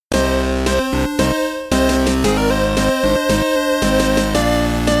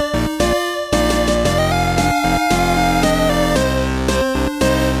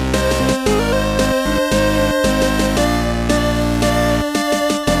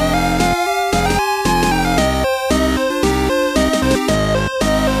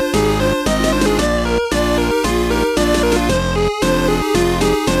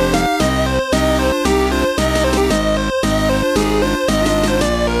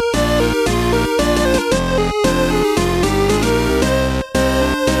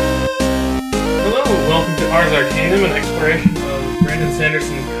exploration of Brandon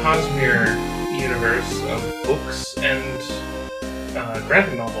Sanderson's Cosmere universe of books and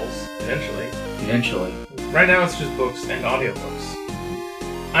graphic novels, eventually. Right now it's just books and audiobooks.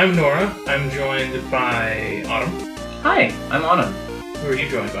 I'm Nora. I'm joined by Autumn. Hi, I'm Autumn. Who are you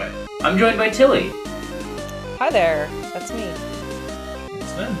joined by? I'm joined by Tilly. Hi there, that's me.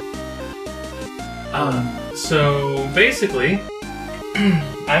 That's them. So basically,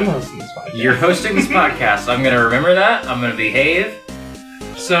 I'm hosting this podcast. You're hosting this podcast. I'm going to remember that. I'm going to behave.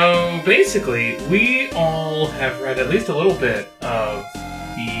 So basically, we all have read at least a little bit of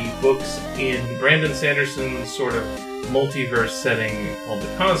the books in Brandon Sanderson's sort of multiverse setting called the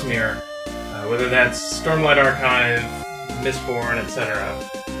Cosmere, whether that's Stormlight Archive, Mistborn, etc.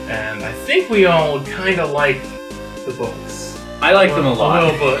 And I think we all kind of like the books. I like them a lot.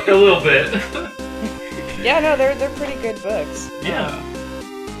 A little bit. Yeah, no, they're pretty good books. Yeah.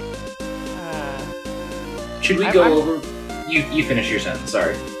 Should we go over... You finish your sentence,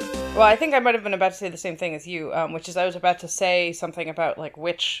 sorry. Well, I think I might have been about to say the same thing as you, which is I was about to say something about, like,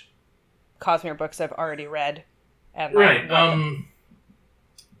 which Cosmere books I've already read. And right,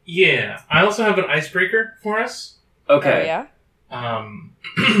 yeah. I also have an icebreaker for us. Okay. Oh,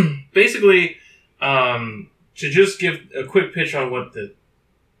 yeah? Basically, to just give a quick pitch on what the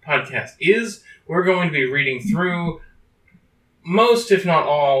podcast is, we're going to be reading through most, if not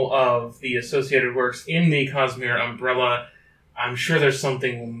all, of the associated works in the Cosmere umbrella. I'm sure there's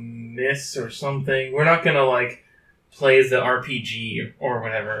something miss or something. We're not going to, like, play the RPG or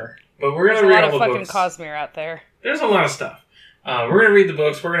whatever, but we're going to read all the books. There's a lot of fucking Cosmere out there. There's a lot of stuff. We're going to read the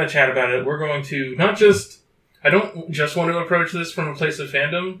books, we're going to chat about it, we're going to not just... I don't just want to approach this from a place of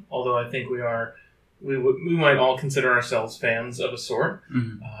fandom, although I think we are... We might all consider ourselves fans of a sort.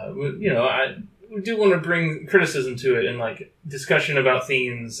 Mm-hmm. We do want to bring criticism to it and, like, discussion about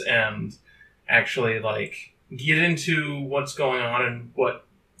themes and actually, like, get into what's going on and what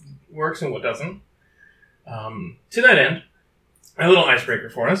works and what doesn't. To that end, a little icebreaker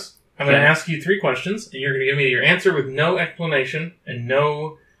for us. I'm going to ask you 3 questions, and you're going to give me your answer with no explanation and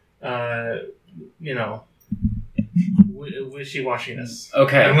no, wishy-washiness.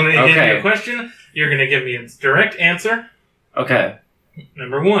 Okay. I'm going to give you a question. You're going to give me a direct answer. Okay.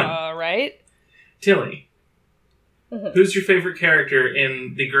 Number 1. All right. Tilly. Who's your favorite character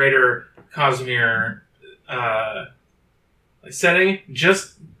in the greater Cosmere setting?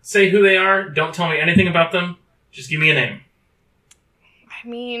 Just say who they are. Don't tell me anything about them. Just give me a name. I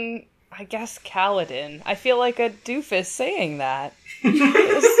mean, I guess Kaladin. I feel like a doofus saying that.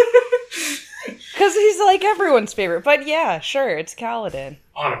 Because he's like everyone's favorite. But yeah, sure, it's Kaladin.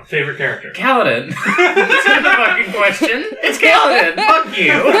 Autumn, favorite character. Kaladin. That's not a fucking question. It's Kaladin. Fuck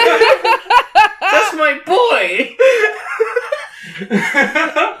you. That's my boy.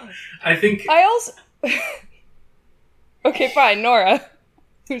 I also... Okay, fine, Nora.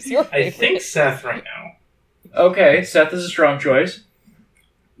 Who's your favorite? I think Seth right now. Okay, Seth is a strong choice.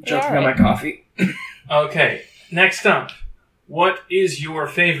 Jumping on my coffee. Okay, next up. What is your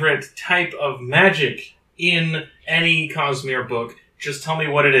favorite type of magic in any Cosmere book? Just tell me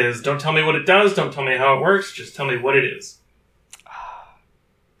what it is. Don't tell me what it does. Don't tell me how it works. Just tell me what it is.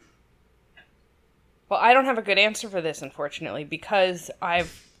 Well, I don't have a good answer for this, unfortunately, because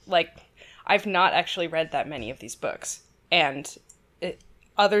I've not actually read that many of these books. And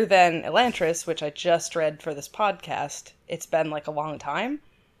other than Elantris, which I just read for this podcast, it's been, like, a long time.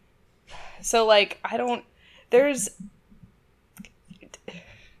 So, like, I don't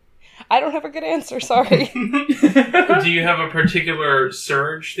have a good answer, sorry. Do you have a particular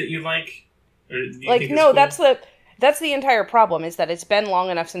surge that you like? No, cool? That's the entire problem, is that it's been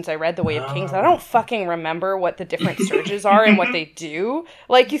long enough since I read The Way of Kings. I don't fucking remember what the different surges are and what they do.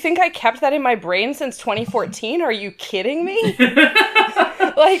 Like, you think I kept that in my brain since 2014? Are you kidding me?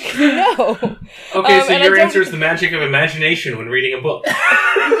 Like, no. Okay, so your answer is the magic of imagination when reading a book.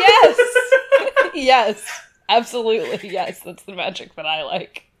 Yes! Yes. Absolutely, yes. That's the magic that I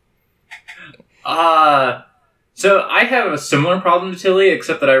like. So I have a similar problem to Tilly,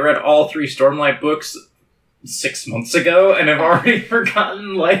 except that I read all 3 Stormlight books 6 months ago, and I've already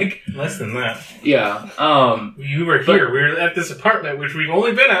forgotten, like... Less than that. Yeah, You were here. We were at this apartment, which we've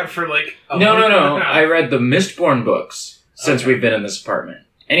only been at for, like, a month. No. I read the Mistborn books since we've been in this apartment.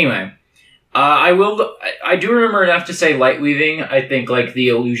 Anyway, I do remember enough to say light weaving. I think, like, the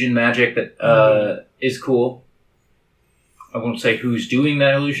illusion magic that, is cool. I won't say who's doing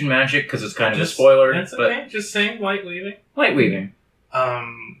that illusion magic, because it's kind of a spoiler. That's okay. Just saying light weaving. Light weaving.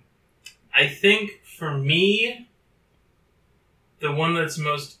 I think, for me, the one that's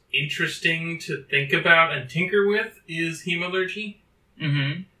most interesting to think about and tinker with is hemalurgy.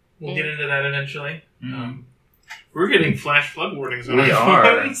 Mm-hmm. We'll get into that eventually. Mm-hmm. We're getting flash flood warnings on We our are.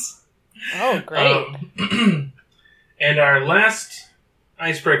 phones. Oh, great. And our last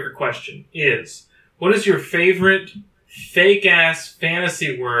icebreaker question is, what is your favorite fake-ass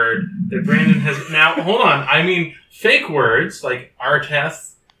fantasy word that Brandon has... Now, hold on. I mean, fake words like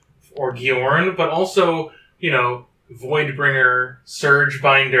Arteth or Gjorn, but also, Voidbringer,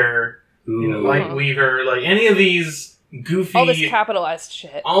 Surgebinder, Lightweaver, like any of these goofy... All this capitalized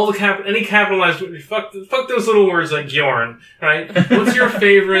shit. Any capitalized... Fuck those little words like Gjorn, right? What's your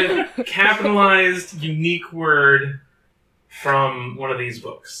favorite capitalized, unique word from one of these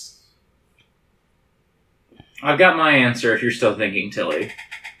books? I've got my answer if you're still thinking, Tilly.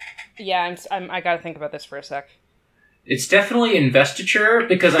 Yeah, I gotta think about this for a sec. It's definitely investiture,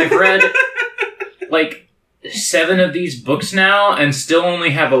 because I've read, 7 of these books now, and still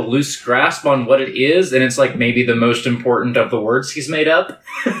only have a loose grasp on what it is, and it's, maybe the most important of the words he's made up.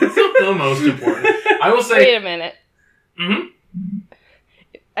 It's not the most important. I will say... Wait a minute. Mm-hmm.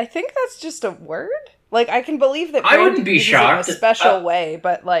 I think that's just a word? I can believe that I wouldn't Brandon be uses it shocked. in a special way,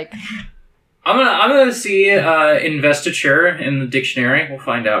 but, I'm gonna see investiture in the dictionary. We'll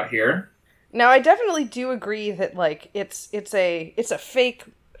find out here. Now, I definitely do agree that it's a fake.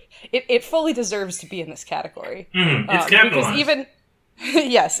 It fully deserves to be in this category. It's capitalized. Because even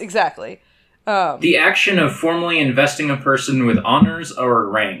yes, exactly. The action of formally investing a person with honors or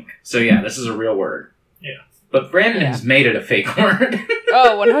rank. So yeah, this is a real word. Yeah, but Brandon has made it a fake word.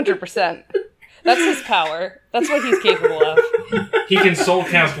 Oh, 100%. That's his power. That's what he's capable of. He can soul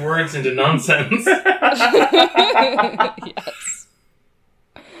cast words into nonsense. Yes.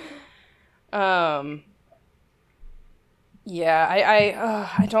 Yeah,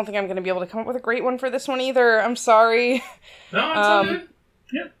 I don't think I'm going to be able to come up with a great one for this one either. I'm sorry. No, it's all good.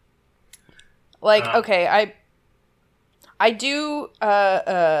 Yeah. Okay, I do,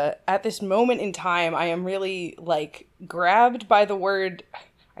 at this moment in time, I am really, grabbed by the word,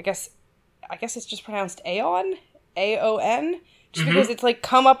 I guess it's just pronounced Aeon? A-O-N? Just because it's,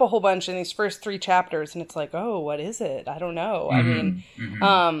 come up a whole bunch in these first 3 chapters, and it's oh, what is it? I don't know. I mean,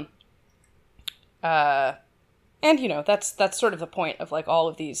 and, that's sort of the point of, all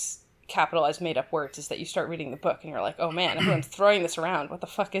of these capitalized made-up words, is that you start reading the book, and you're oh, man, everyone's throwing this around. What the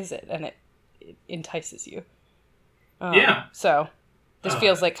fuck is it? And it entices you. Yeah. So, this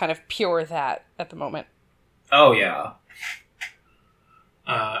feels kind of pure that at the moment. Oh, yeah.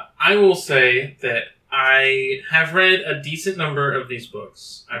 I will say that I have read a decent number of these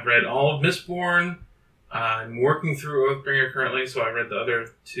books. I've read all of Mistborn. I'm working through Oathbringer currently, so I read the other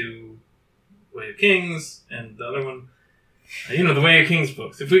 2 Way of Kings, and the other one, the Way of Kings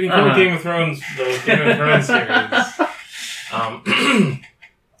books. If we can call Game of Thrones, the Game of Thrones series.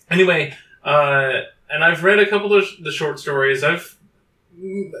 Anyway, and I've read a couple of the short stories. I've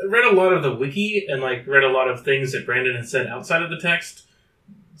read a lot of the wiki, and read a lot of things that Brandon has said outside of the text.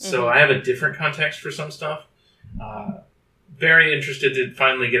 So I have a different context for some stuff. Very interested to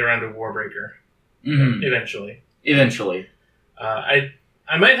finally get around to Warbreaker. Eventually. I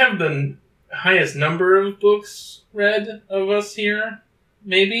might have the highest number of books read of us here,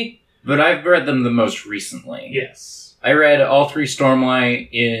 maybe. But I've read them the most recently. Yes. I read all 3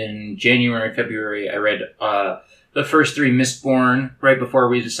 Stormlight in January, February. I read the first 3 Mistborn right before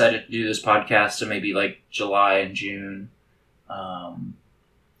we decided to do this podcast, so maybe July and June.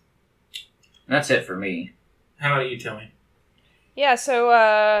 That's it for me. How about you, Tilly? Yeah,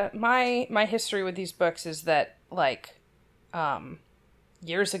 so my history with these books is that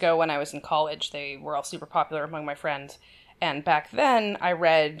years ago when I was in college, they were all super popular among my friends, and back then I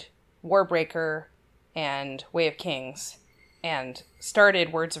read Warbreaker and Way of Kings and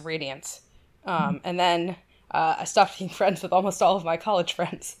started Words of Radiance, and then I stopped being friends with almost all of my college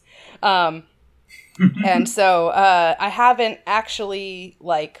friends. And so I haven't actually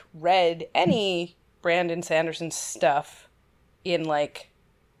read any Brandon Sanderson stuff in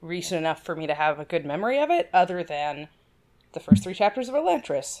recent enough for me to have a good memory of it, other than the first 3 chapters of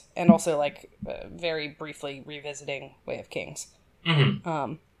Elantris, and also very briefly revisiting Way of Kings.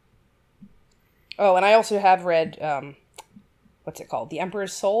 Oh, and I also have read what's it called? The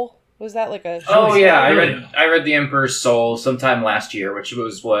Emperor's Soul? Was that a? Oh yeah, I read The Emperor's Soul sometime last year, which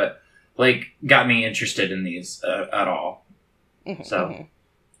was what got me interested in these at all. So,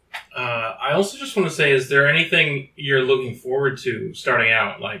 I also just want to say, is there anything you're looking forward to starting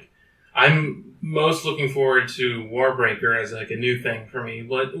out? I'm most looking forward to Warbreaker as a new thing for me.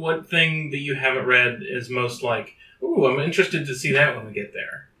 What thing that you haven't read is most ooh, I'm interested to see that when we get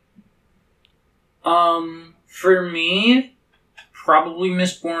there? For me, probably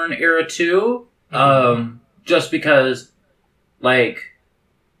Mistborn Era 2. Just because,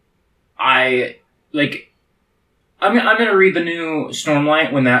 I'm going to read the new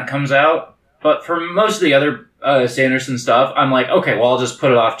Stormlight when that comes out. But for most of the other Sanderson stuff, I'm like, okay, well, I'll just put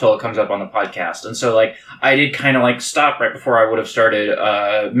it off till it comes up on the podcast. And so, like, I did kind of, like, stop right before I would have started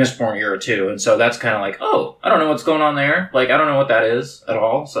Mistborn Era 2. And so that's kind of like, oh, I don't know what's going on there. Like, I don't know what that is at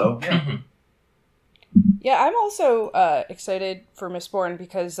all. So, yeah. Mm-hmm. Yeah, I'm also excited for Mistborn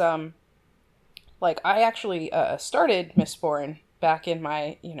because, like, I actually started Mistborn back in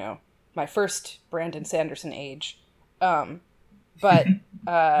my, my first Brandon Sanderson age. But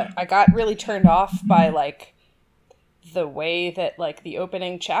I got really turned off by, like, the way that, like, the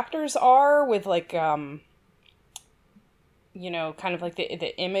opening chapters are with, like, kind of like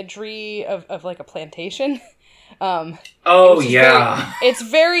the imagery of like, a plantation. It's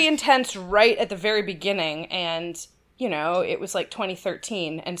very intense right at the very beginning, and, it was, like,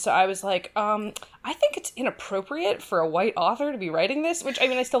 2013, and so I was like, I think it's inappropriate for a white author to be writing this, which, I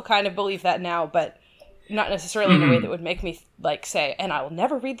mean, I still kind of believe that now, but not necessarily in a way that would make me, like, say, and I will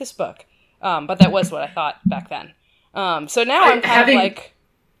never read this book. But that was what I thought back then. So now I'm kind of like...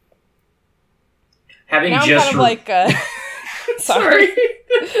 Having now just... I'm kind of like... sorry.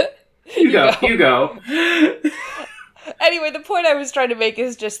 You go. Anyway, the point I was trying to make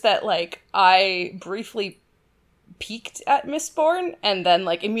is just that, like, I briefly peeked at Mistborn and then,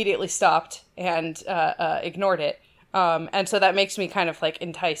 like, immediately stopped and ignored it. And so that makes me kind of, like,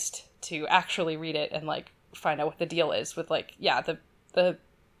 enticed to actually read it and, like, find out what the deal is with, like, yeah,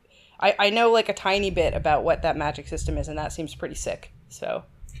 I know, like, a tiny bit about what that magic system is, and that seems pretty sick, so.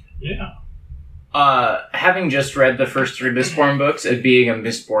 Yeah. Having just read the first 3 Mistborn books and being a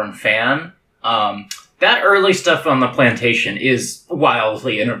Mistborn fan, that early stuff on the plantation is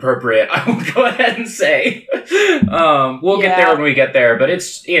wildly inappropriate, I will go ahead and say. We'll get there when we get there, but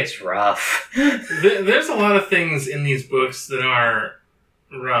it's rough. There's a lot of things in these books that are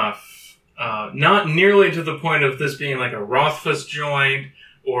rough. Not nearly to the point of this being like a Rothfuss joint,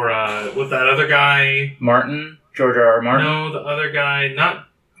 or with that other guy. Martin? George R.R. Martin? No, the other guy. Not...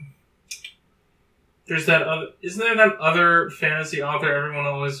 There's that other... Isn't there that other fantasy author everyone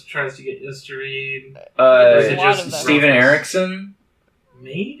always tries to get us to read? Is it just Steven Erikson?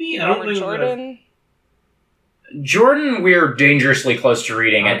 Maybe? I don't think Jordan? Jordan, we're dangerously close to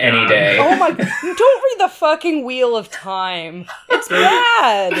reading at any day. Oh my... Don't read the fucking Wheel of Time. It's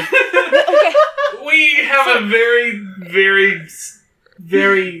bad. Okay. We have a very, very,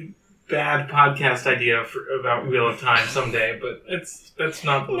 very bad podcast idea about Wheel of Time someday, but that's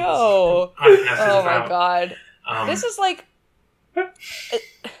not what this podcast is about. Oh my god. This is like...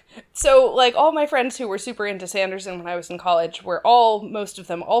 So, like, all my friends who were super into Sanderson when I was in college were most of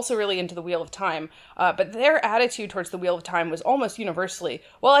them, also really into the Wheel of Time. But their attitude towards the Wheel of Time was almost universally,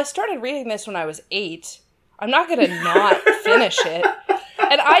 well, I started reading this when I was 8. I'm not going to not finish it.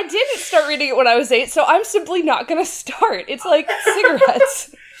 And I didn't start reading it when I was 8, so I'm simply not going to start. It's like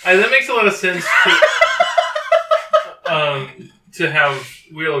cigarettes. That makes a lot of sense to have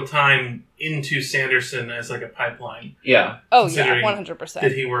Wheel of Time into Sanderson as like a pipeline. Yeah. Oh, yeah, 100%.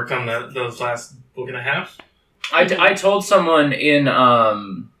 Did he work on those last book and a half? I told someone at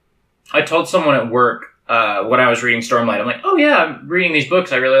work when I was reading Stormlight, I'm like, oh yeah, I'm reading these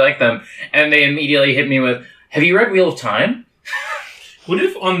books, I really like them. And they immediately hit me with, have you read Wheel of Time? What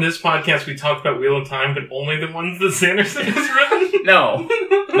if on this podcast we talked about Wheel of Time, but only the ones that Sanderson has written? No.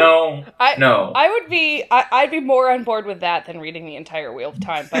 I'd be more on board with that than reading the entire Wheel of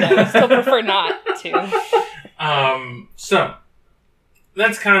Time, but I would still prefer not to. So,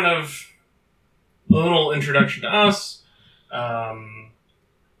 that's kind of a little introduction to us. I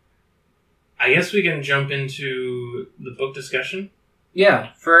guess we can jump into the book discussion.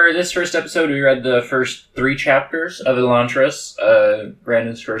 Yeah, for this first episode, we read the first 3 chapters of Elantris,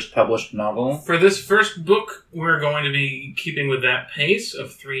 Brandon's first published novel. For this first book, we're going to be keeping with that pace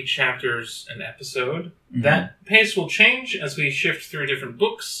of 3 chapters an episode. Mm-hmm. That pace will change as we shift through different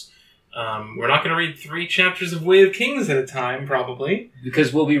books. We're not going to read 3 chapters of Way of Kings at a time, probably.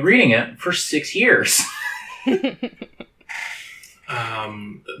 Because we'll be reading it for 6 years. Those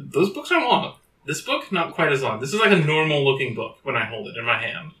books are long. This book, not quite as long. This is like a normal-looking book when I hold it in my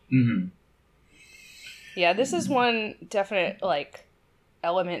hand. Mm-hmm. Yeah, this is one definite, like,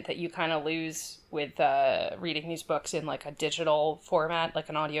 element that you kind of lose with reading these books in, like, a digital format, like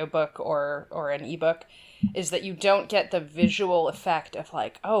an audiobook or an ebook, is that you don't get the visual effect of,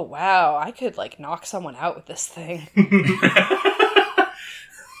 like, oh, wow, I could, like, knock someone out with this thing.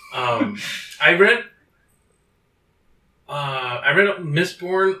 I read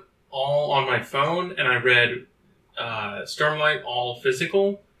Mistborn all on my phone, and I read Stormlight all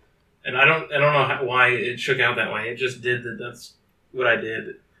physical, and I don't know why it shook out that way. It just did that. That's what I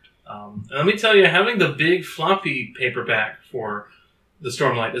did. And let me tell you, having the big floppy paperback for the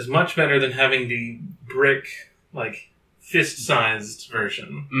Stormlight is much better than having the brick, like, fist-sized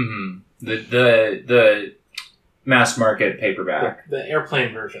version. Mm-hmm. The mass market paperback. The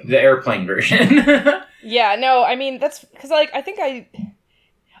airplane version. The airplane version. Yeah, no, I mean, that's because, like, I think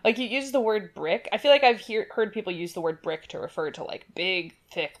you use the word brick. I feel like I've heard people use the word brick to refer to, like, big,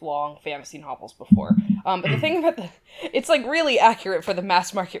 thick, long fantasy novels before. But the thing about it's, like, really accurate for the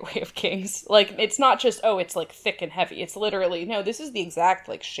mass market Way of Kings. Like, it's not just, it's, like, thick and heavy. It's literally, no, this is the exact,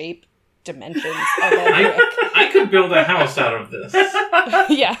 like, shape, dimensions of a brick. I could build a house out of this.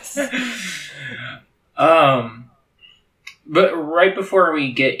 Yes. But right before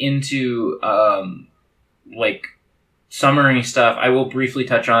we get into, like, summary stuff, I will briefly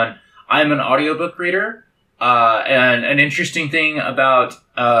touch on, I'm an audiobook reader, and an interesting thing about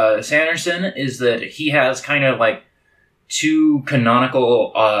Sanderson is that he has kind of, like, two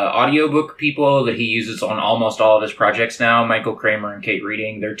canonical audiobook people that he uses on almost all of his projects now, Michael Kramer and Kate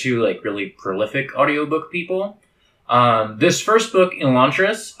Reading. They're two, like, really prolific audiobook people. This first book,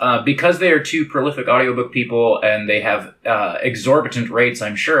 Elantris, because they are two prolific audiobook people and they have exorbitant rates,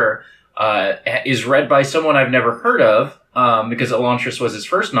 I'm sure, is read by someone I've never heard of, because Elantris was his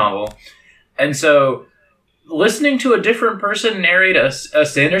first novel. And so listening to a different person narrate a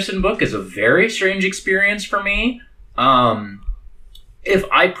Sanderson book is a very strange experience for me. If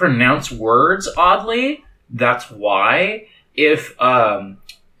I pronounce words oddly, that's why. If one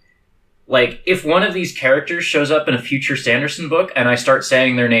of these characters shows up in a future Sanderson book and I start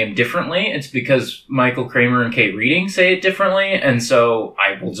saying their name differently, it's because Michael Kramer and Kate Reading say it differently, and so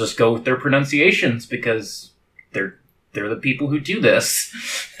I will just go with their pronunciations because they're the people who do this.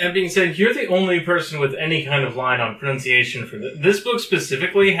 That being said, you're the only person with any kind of line on pronunciation for this. This book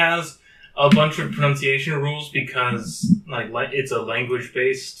specifically has a bunch of pronunciation rules because, like it's a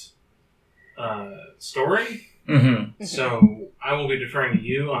language-based story. Mm-hmm. So I will be deferring to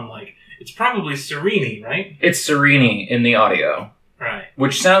you on, like, it's probably Serini, right? It's Serini in the audio. Right.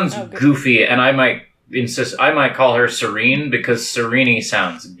 Which sounds goofy, and I might call her Serene because Serini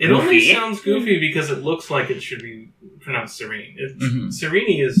sounds goofy. It only sounds goofy because it looks like it should be pronounced Serene.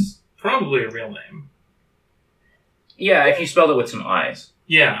 Serini is probably a real name. Yeah, if you spelled it with some I's.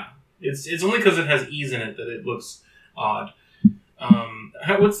 Yeah. It's only because it has E's in it that it looks odd.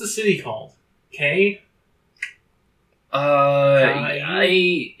 What's the city called? K?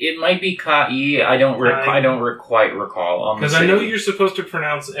 It might be Kai. I don't quite recall. Because I know you're supposed to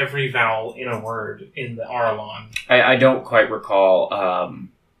pronounce every vowel in a word in the Arlon. I don't quite recall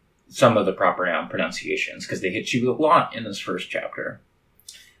some of the proper noun pronunciations because they hit you a lot in this first chapter.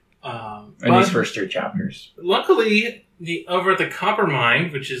 In these first three chapters. Luckily, over at the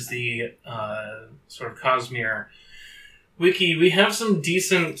Coppermind, which is the sort of Cosmere wiki, we have some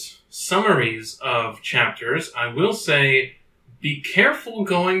decent summaries of chapters. I will say, be careful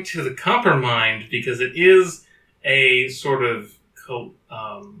going to the Coppermind because it is a sort of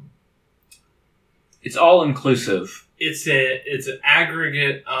it's all inclusive. It's an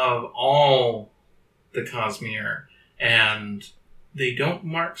aggregate of all the Cosmere, and they don't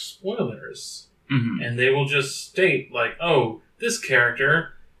mark spoilers. Mm-hmm. And they will just state, like, oh, this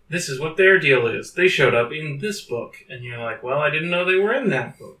character, this is what their deal is. They showed up in this book. And you're like, well, I didn't know they were in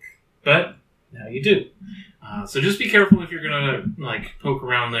that book. But now you do. So just be careful if you're going to, like, poke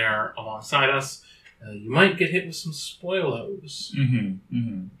around there alongside us. You might get hit with some spoilers. Mm-hmm.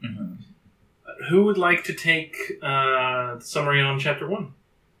 Mm-hmm. Mm-hmm. Who would like to take the summary on Chapter 1?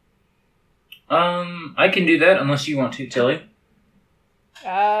 I can do that unless you want to, Tilly.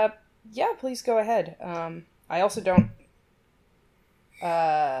 Yeah, please go ahead. I also don't.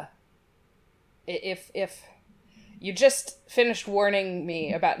 If you just finished warning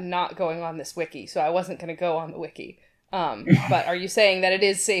me about not going on this wiki, so I wasn't going to go on the wiki. But are you saying that it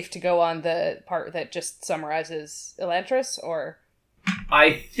is safe to go on the part that just summarizes Elantris, or?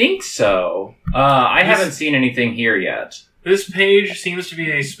 I think so. I haven't seen anything here yet. This page seems to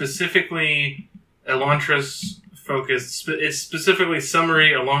be a specifically Elantris focused. It's specifically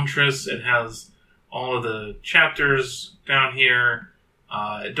summary Elantris. It has all of the chapters down here.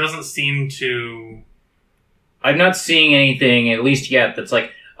 It doesn't seem to... I'm not seeing anything, at least yet, that's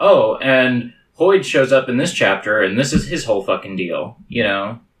like, oh, and Hoyd shows up in this chapter, and this is his whole fucking deal, you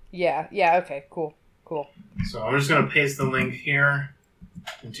know? Yeah, okay, cool. So I'm just going to paste the link here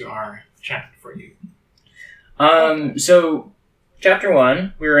into our chat for you. So, chapter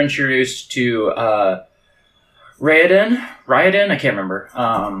 1, we were introduced to, Raoden? I can't remember.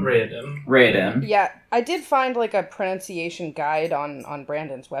 Raoden. Yeah, I did find, like, a pronunciation guide on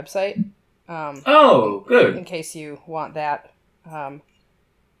Brandon's website. Oh, good. In case you want that.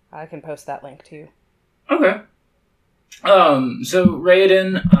 I can post that link too. Okay. So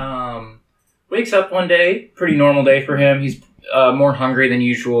Raoden, wakes up one day, pretty normal day for him. He's, more hungry than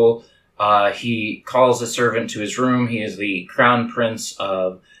usual. He calls a servant to his room. He is the crown prince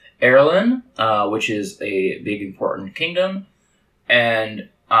of Erlen, which is a big important kingdom. And,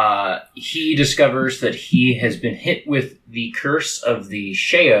 he discovers that he has been hit with the curse of the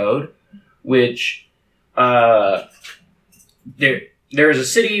Sheod, which, there is a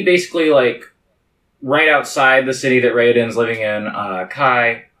city basically like right outside the city that Raoden's living in,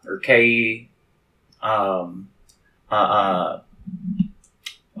 Kai, or Kei, lost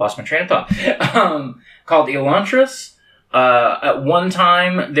my train of thought, called Elantris. At one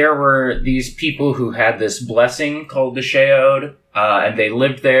time, there were these people who had this blessing called the Sheod, and they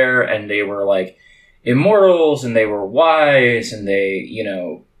lived there, and they were, like, immortals, and they were wise, and they, you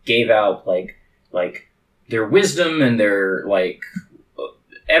know, gave out, like, their wisdom and their, like,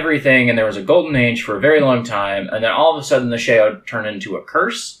 everything, and there was a golden age for a very long time, and then all of a sudden the Sheod turned into a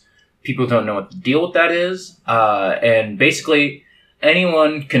curse. People don't know what the deal with that is, and basically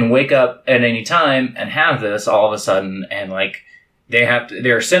anyone can wake up at any time and have this all of a sudden, and like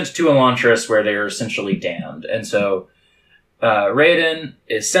they're sent to Elantris where they're essentially damned. And so Raoden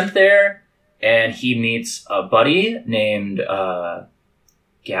is sent there, and he meets a buddy named Galadon.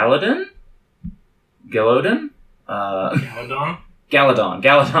 Meets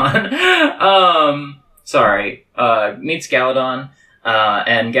Galadon,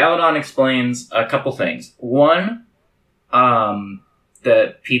 and Galadon explains a couple things. One,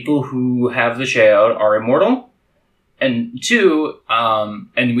 that people who have the Sheod are immortal, and two,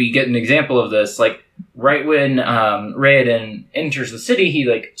 and we get an example of this, like, right when, Raoden enters the city, he,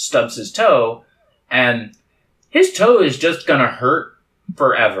 like, stubs his toe, and his toe is just gonna hurt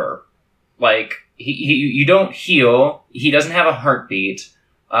forever. Like, you don't heal, he doesn't have a heartbeat,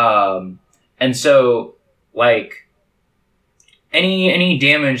 and so, like, any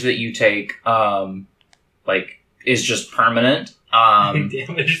damage that you take, like, is just permanent.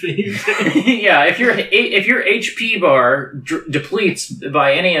 Damage that you take. Yeah, if your HP bar depletes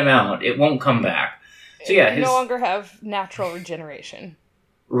by any amount, it won't come back. So yeah, you no longer have natural regeneration.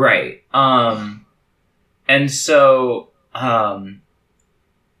 Right. And so,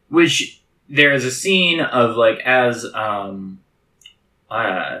 which there is a scene of like as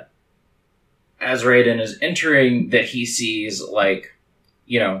Raoden is entering, that he sees, like,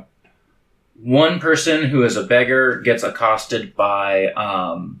 you know, one person who is a beggar gets accosted by,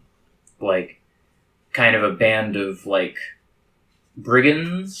 like, kind of a band of, like,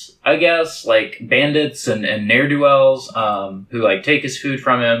 brigands, I guess, like, bandits and ne'er-do-wells, who, like, take his food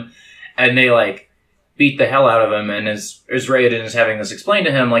from him, and they, like, beat the hell out of him, and as Raoden is having this explained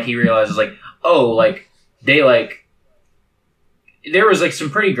to him, like, he realizes, like, oh, like, they, like, there was, like, some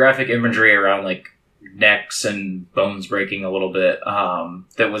pretty graphic imagery around, like, necks and bones breaking a little bit,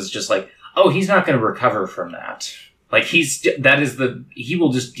 that was just, like, oh, he's not going to recover from that. Like, he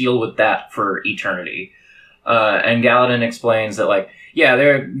will just deal with that for eternity. And Galadon explains that, like,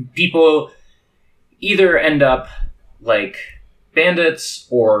 yeah, people either end up, like, bandits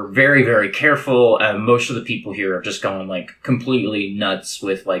or very, very careful, and most of the people here have just gone, like, completely nuts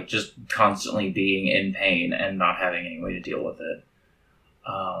with, like, just constantly being in pain and not having any way to deal with it.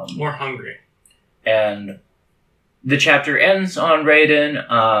 Or hungry. And the chapter ends on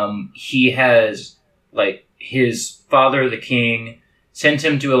Raoden. He has, like, his father, the king, sent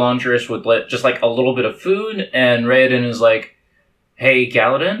him to Elantris with just, like, a little bit of food, and Raoden is like, hey,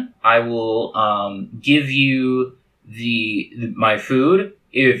 Galadon, I will, give you my food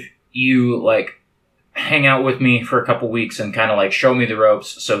if you, like, hang out with me for a couple weeks and kind of, like, show me the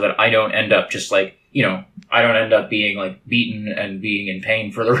ropes so that I don't end up just, like, you know, I don't end up being, like, beaten and being in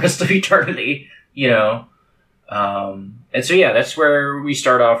pain for the rest of eternity, you know? And so, yeah, that's where we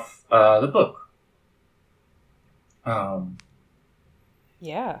start off, the book.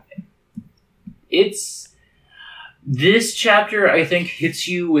 Yeah. This chapter, I think, hits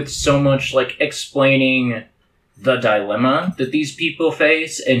you with so much, like, explaining the dilemma that these people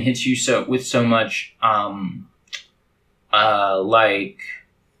face, and hits you with so much, like,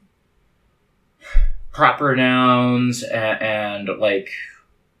 proper nouns and like,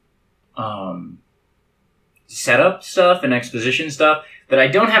 setup stuff and exposition stuff, that I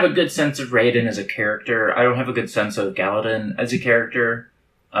don't have a good sense of Raoden as a character. I don't have a good sense of Galadon as a character.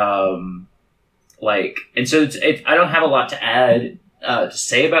 Like, and so I don't have a lot to add, to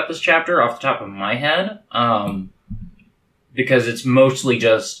say about this chapter off the top of my head. Because it's mostly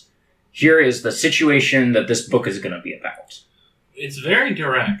just, here is the situation that this book is going to be about. It's very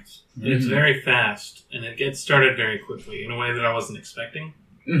direct. Mm-hmm. It's very fast, and it gets started very quickly in a way that I wasn't expecting.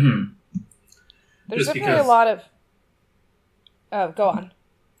 Mm-hmm. There's Just definitely because- a lot of. Oh, go on.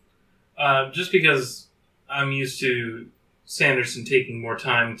 Just because I'm used to Sanderson taking more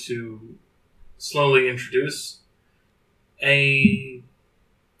time to slowly introduce a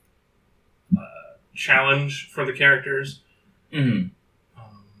challenge for the characters. Mm-hmm.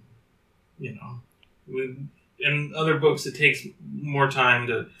 In other books, it takes more time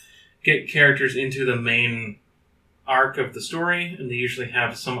to get characters into the main arc of the story, and they usually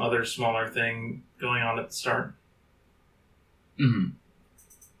have some other smaller thing going on at the start. Mm-hmm.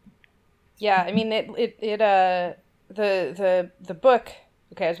 Yeah, I mean the book.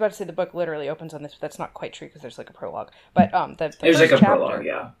 Okay, I was about to say the book literally opens on this, but that's not quite true because there's like a prologue. But the There's first like a chapter, prologue,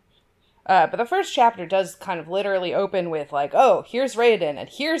 yeah. But the first chapter does kind of literally open with like, oh, here's Raoden and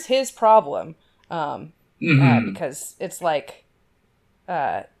here's his problem, because it's like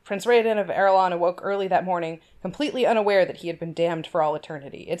Prince Raoden of Erelon awoke early that morning, completely unaware that he had been damned for all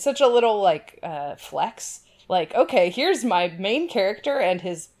eternity. It's such a little like flex. Like, okay, here's my main character and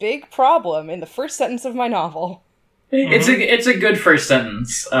his big problem in the first sentence of my novel. It's a good first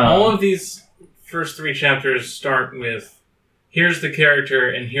sentence. All of these first 3 chapters start with, here's the character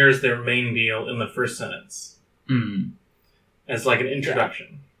and here's their main deal in the first sentence. As like an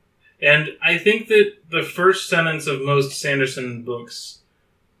introduction. Yeah. And I think that the first sentence of most Sanderson books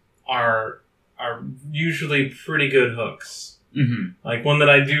are usually pretty good hooks. Mm-hmm. Like, one that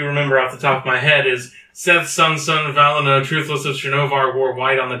I do remember off the top of my head is, Seth's son Valina, truthless of Shinovar, wore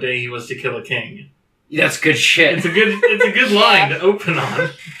white on the day he was to kill a king. That's good shit. It's a good line to open on.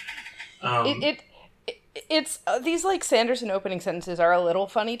 It's these like Sanderson opening sentences are a little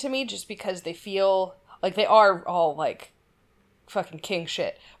funny to me just because they feel like they are all like fucking king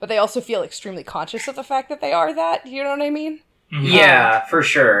shit, but they also feel extremely conscious of the fact that they are that. You know what I mean? Mm-hmm. Yeah, for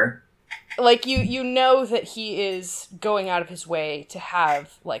sure. Like you know that he is going out of his way to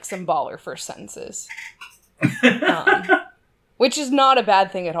have like some baller first sentences, which is not a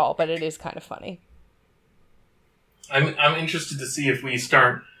bad thing at all, but it is kind of funny. I'm interested to see if we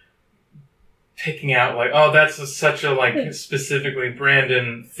start picking out like, oh, that's such a like specifically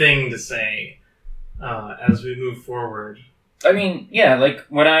Brandon thing to say as we move forward. I mean, yeah, like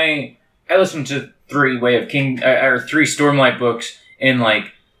when I listened to 3 Way of King or 3 Stormlight books in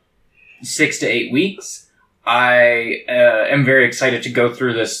like 6 to 8 weeks, I am very excited to go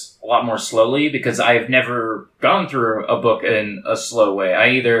through this a lot more slowly because I've never gone through a book in a slow way. I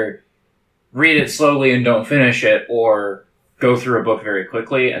either read it slowly and don't finish it, or go through a book very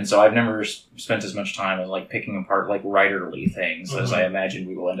quickly, and so I've never spent as much time as like picking apart like writerly things as I imagine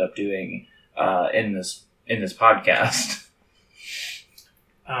we will end up doing in this podcast.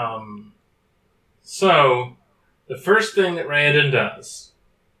 So the first thing that Raoden does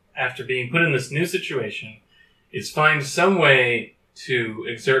after being put in this new situation is find some way to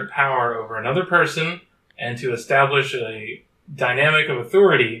exert power over another person and to establish a dynamic of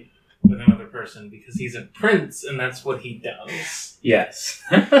authority with another person because he's a prince and that's what he does. Yes.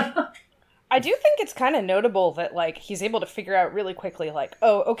 I do think it's kind of notable that, like, he's able to figure out really quickly, like,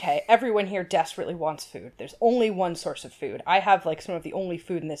 oh, okay, everyone here desperately wants food. There's only one source of food. I have, like, some of the only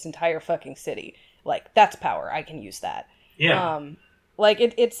food in this entire fucking city. Like, that's power. I can use that. Yeah. Like,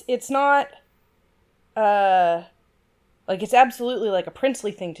 it's not, like, it's absolutely, like, a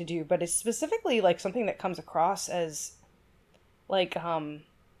princely thing to do, but it's specifically, like, something that comes across as, like,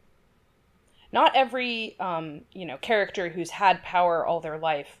 not every, character who's had power all their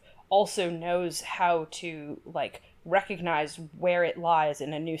life also knows how to, like, recognize where it lies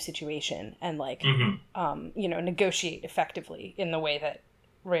in a new situation and, like, negotiate effectively in the way that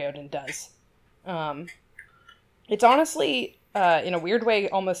Raoden does. It's honestly, in a weird way,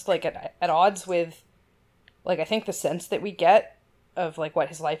 almost, like, at odds with, like, I think the sense that we get of, like, what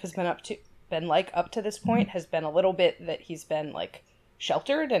his life has been like up to this point has been a little bit that he's been, like,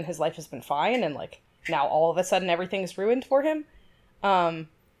 sheltered and his life has been fine and, like, now all of a sudden everything's ruined for him.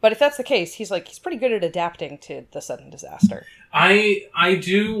 But if that's the case, he's pretty good at adapting to the sudden disaster. I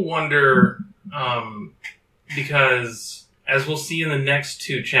do wonder, because as we'll see in the next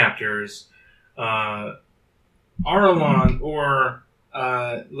 2 chapters, Arelon, or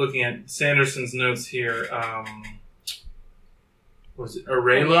looking at Sanderson's notes here, was it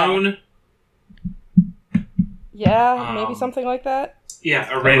Arelon? Yeah, maybe something like that. Yeah,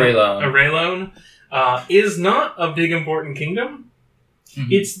 Arelon is not a big important kingdom. Mm-hmm.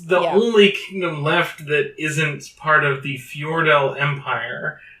 It's the only kingdom left that isn't part of the Fjordell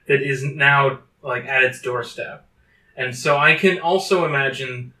Empire that is now, like, at its doorstep. And so I can also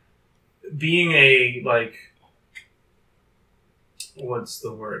imagine being a, like, what's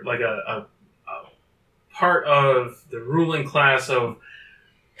the word? Like a part of the ruling class of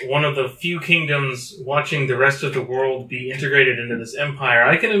one of the few kingdoms watching the rest of the world be integrated into this empire,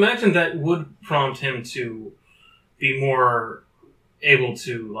 I can imagine that would prompt him to be more able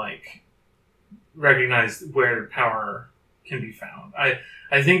to, like, recognize where power can be found.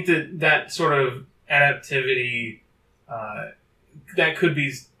 I think that sort of adaptivity, that could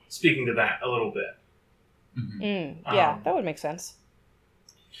be speaking to that a little bit. Yeah, that would make sense.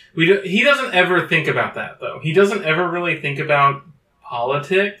 He doesn't ever think about that, though. He doesn't ever really think about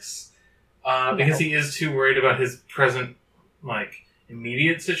politics, because he is too worried about his present, like,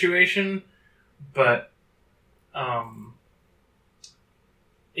 immediate situation. But,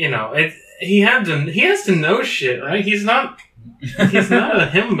 you know, he has to know shit, right? He's not a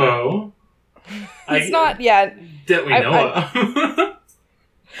himbo. He's not, yeah. That we know of.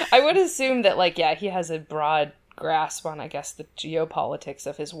 I would assume that, like, yeah, he has a broad grasp on, I guess, the geopolitics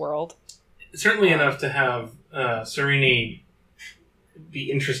of his world. Certainly enough to have Sereni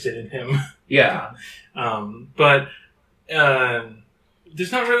be interested in him. Yeah. But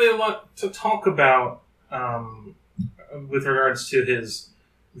there's not really a lot to talk about with regards to his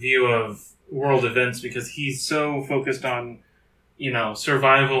view of world events, because he's so focused on, you know,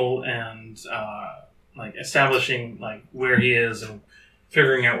 survival and like establishing, like, where he is and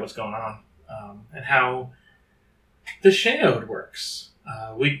figuring out what's going on, and how the Sheod works.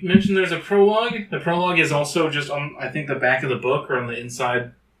 We mentioned there's a prologue. The prologue is also just on, I think, the back of the book or on the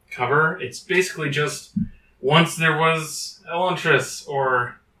inside cover. It's basically just, once there was Elantris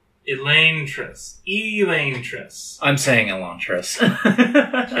or Elantris. I'm saying Elantris.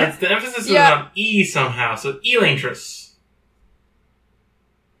 It's, the emphasis is on E somehow, so Elantris.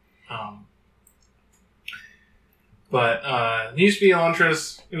 But it used to be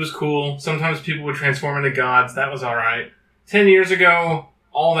Elantris. It was cool. Sometimes people would transform into gods. That was alright. 10 years ago,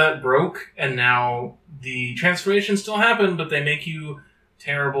 all that broke, and now the transformation still happened, but they make you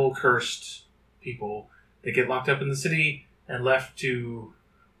terrible, cursed people that get locked up in the city and left to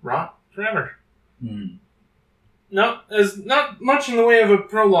rot forever. No, there's not much in the way of a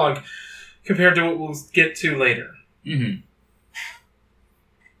prologue compared to what we'll get to later.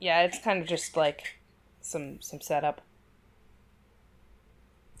 Yeah, it's kind of just like some setup.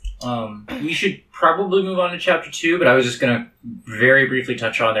 We should probably move on to chapter 2, but I was just going to very briefly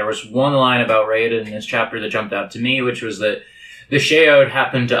touch on, there was one line about Raida in this chapter that jumped out to me, which was that the Sheod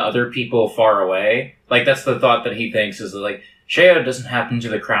happened to other people far away. Like, that's the thought that he thinks, is that, like, Sheod doesn't happen to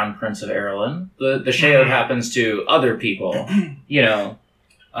the Crown Prince of Erelin. The Sheod happens to other people, you know.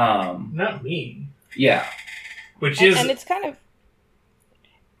 Not me. Yeah. Which is... And it's kind of...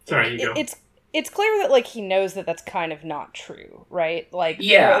 Sorry, you go. It's clear that, like, he knows that that's kind of not true, right? Like,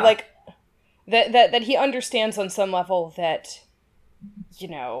 yeah. Like, that he understands on some level that, you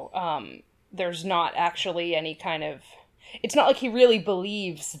know, there's not actually any kind of... It's not like he really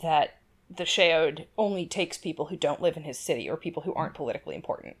believes that the Sheod only takes people who don't live in his city or people who aren't politically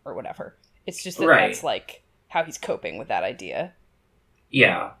important or whatever. It's just that that's, like, how he's coping with that idea.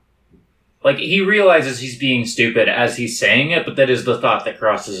 Yeah. Like, he realizes he's being stupid as he's saying it, but that is the thought that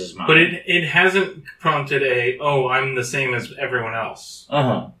crosses his mind. But it hasn't prompted I'm the same as everyone else.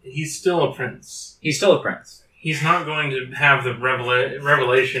 He's still a prince. He's not going to have the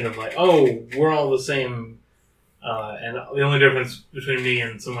revelation of, like, oh, we're all the same, and the only difference between me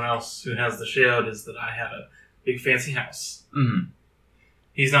and someone else who has the Sheod is that I had a big fancy house.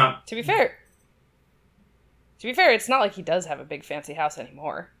 He's not... To be fair, it's not like he does have a big fancy house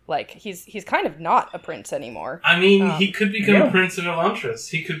anymore. Like, he's kind of not a prince anymore. I mean, he could become a prince of Elantris.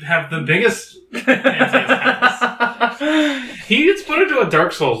 He could have the biggest, fanciest house. He gets put into a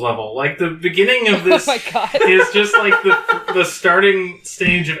Dark Souls level. Like, the beginning of this is just like the starting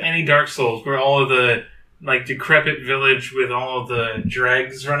stage of any Dark Souls, where all of the, like, decrepit village with all of the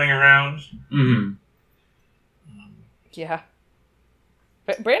dregs running around. Yeah.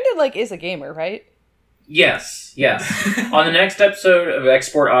 But Brandon, like, is a gamer, right? Yes. On the next episode of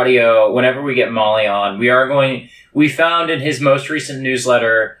Export Audio, whenever we get Molly on, we found in his most recent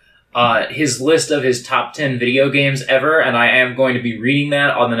newsletter his list of his top 10 video games ever, and I am going to be reading that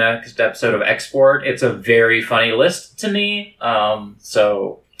on the next episode of Export. It's a very funny list to me,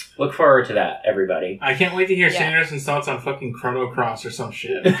 so look forward to that, everybody. I can't wait to hear Sanderson's thoughts on fucking Chrono Cross or some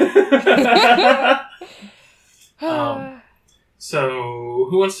shit. So,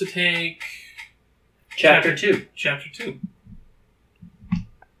 who wants to take... Chapter 2.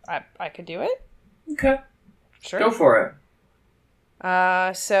 I could do it? Okay. Sure. Go for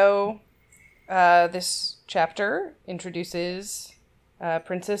it. So, this chapter introduces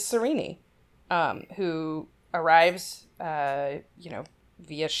Princess Sereni, who arrives, via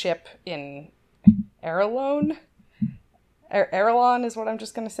ship in Erelone. Erelon is what I'm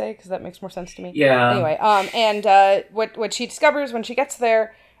just going to say, because that makes more sense to me. Yeah. Anyway, and what she discovers when she gets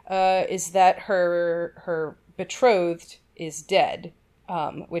there is that her betrothed is dead,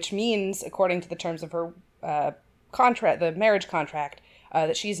 which means, according to the terms of her contract, the marriage contract,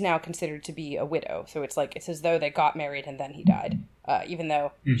 that she's now considered to be a widow. So it's as though they got married and then he died, even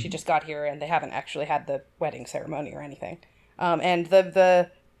though she just got here and they haven't actually had the wedding ceremony or anything. And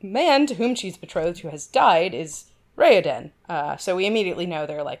the man to whom she's betrothed, who has died, is Raoden. So we immediately know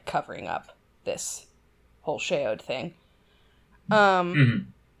they're covering up this whole Sheod thing.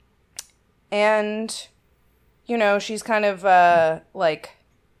 And she's kind of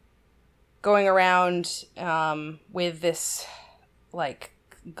going around with this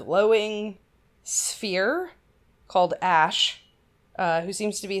glowing sphere called Ash, who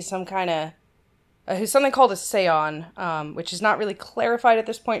seems to be some kind of who's something called a Seon, which is not really clarified at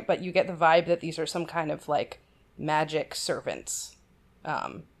this point, but you get the vibe that these are some kind of magic servants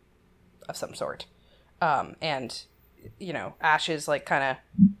of some sort. And Ash is kind of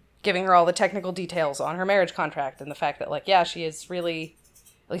giving her all the technical details on her marriage contract and the fact that she is really,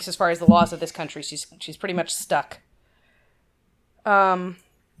 at least as far as the laws of this country, she's pretty much stuck. And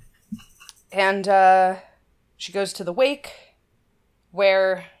she goes to the wake,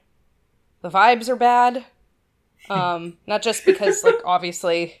 where the vibes are bad. Not just because,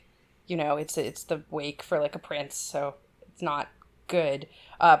 obviously, it's the wake for, a prince, so it's not good.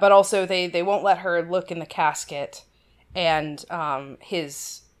 But also, they won't let her look in the casket, and the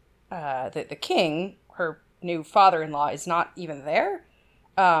king, her new father-in-law, is not even there.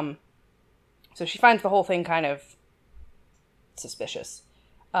 So she finds the whole thing kind of suspicious.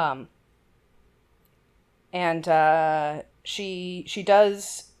 And she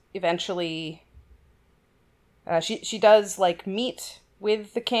does eventually she does meet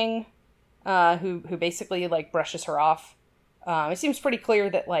with the king, who basically brushes her off. It seems pretty clear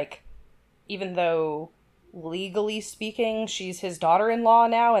that even though legally speaking she's his daughter-in-law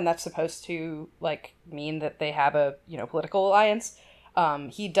now, and that's supposed to mean that they have a political alliance,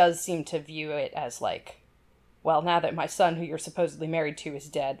 he does seem to view it as well, now that my son, who you're supposedly married to, is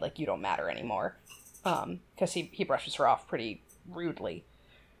dead, you don't matter anymore. Because he brushes her off pretty rudely.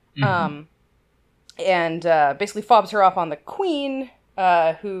 And basically fobs her off on the queen,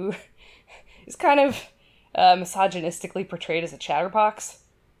 who is kind of misogynistically portrayed as a chatterbox.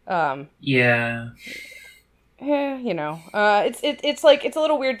 Yeah. It's a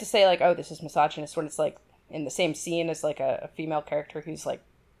little weird to say oh, this is misogynist when it's in the same scene as a female character who's a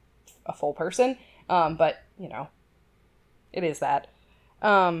full person. But it is that.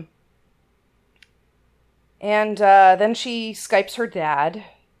 And then she Skypes her dad.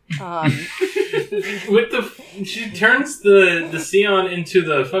 She turns the Seon into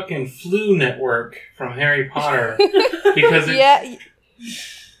the fucking flu network from Harry Potter, because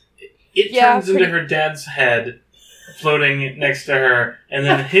it turns into her dad's head floating next to her, and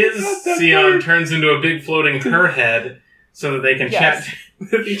then his Seon turns into a big floating her head so that they can chat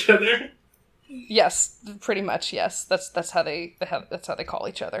with each other. Yes, pretty much. Yes, that's how they call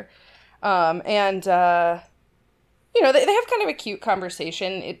each other. And they have kind of a cute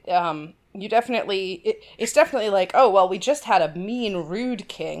conversation. It's definitely oh, well, we just had a mean, rude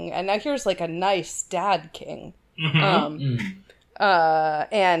king, and now here's a nice dad king. And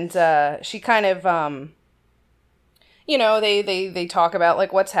she kind of they talk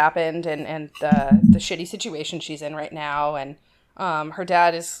about what's happened and the shitty situation she's in right now, and her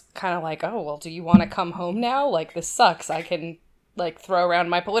dad is kind of oh, well, do you want to come home now? This sucks. I can throw around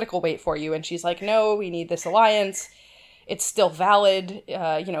my political weight for you. And she's no, we need this alliance. It's still valid,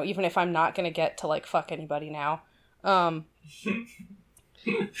 even if I'm not going to get to fuck anybody now. I mean,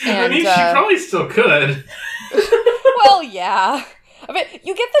 she probably still could. Well, yeah. I mean,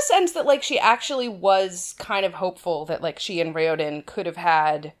 you get the sense that she actually was kind of hopeful that she and Raoden could have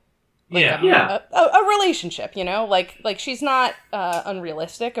had a relationship, she's not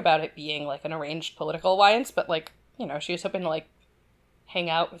unrealistic about it being an arranged political alliance, but she was hoping to hang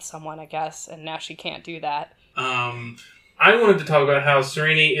out with someone, I guess, and now she can't do that. I wanted to talk about how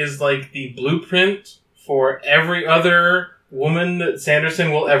Sereni is the blueprint for every other woman that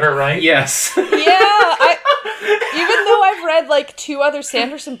Sanderson will ever write. Yes. Yeah, even though I've read 2 other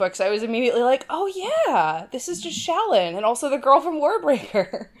Sanderson books, I was immediately oh yeah, this is just Shalyn, and also the girl from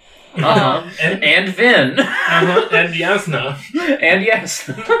Warbreaker. And Vin. And Yasna. And yes.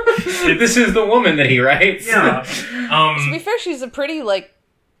 This is the woman that he writes. Yeah. To be fair, she's a pretty,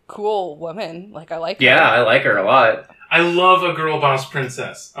 cool woman. I like her. Yeah, I like her a lot. I love a girl boss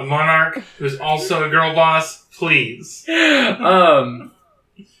princess. A monarch who's also a girl boss, please. I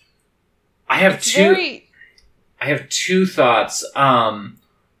have two... I have two thoughts.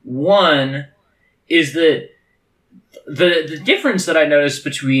 One is that the difference that I noticed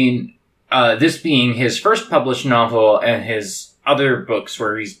between this being his first published novel and his other books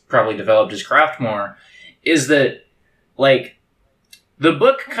where he's probably developed his craft more is that, like, the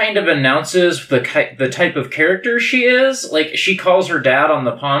book kind of announces the type of character she is. Like, she calls her dad on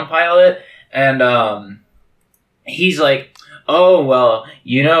the Pawn Pilot, and he's like, oh, well,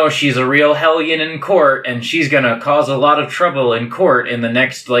 you know, she's a real hellion in court, and she's gonna cause a lot of trouble in court in the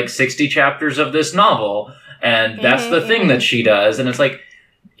next, like, 60 chapters of this novel, and that's the thing that she does. And it's like,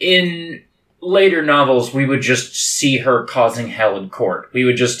 in later novels, we would just see her causing hell in court. We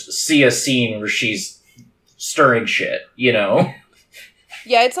would just see a scene where she's stirring shit, you know?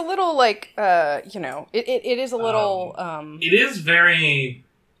 Yeah, it's a little, like, you know, it is a little, It is very...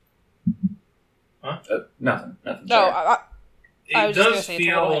 Nothing. No, I was It just going to does say it's a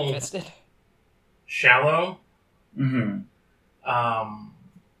little feel ham-fisted. shallow. Mm-hmm.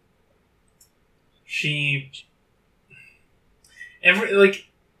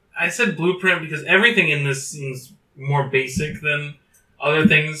 I said blueprint because everything in this seems more basic than other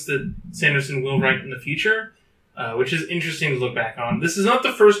things that Sanderson will write in the future, which is interesting to look back on. This is not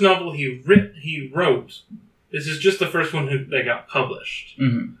the first novel he wrote. This is just the first one that got published.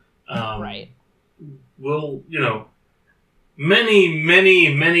 Mm-hmm. Right. We'll, you know,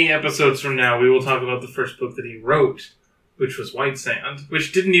 many episodes from now, we will talk about the first book that he wrote, which was White Sand,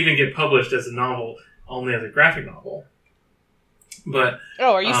 which didn't even get published as a novel, only as a graphic novel. But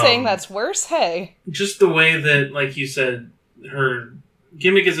oh, are you saying that's worse? Hey, just the way that, like you said, her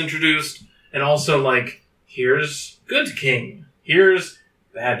gimmick is introduced, and also, like, here's Good King, here's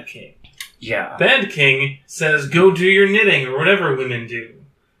Bad King. Yeah. Bad King says, go do your knitting, or whatever women do.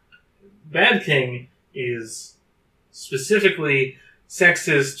 Bad King is specifically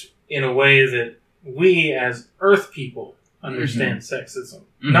sexist in a way that we, as Earth people, understand sexism.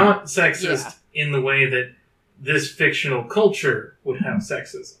 Mm-hmm. Not sexist in the way that this fictional culture would have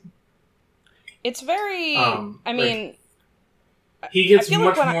sexism. it's very. I mean, he gets I feel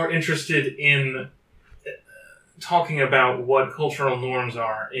like much more interested in talking about what cultural norms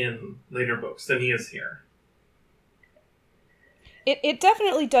are in later books than he is here. It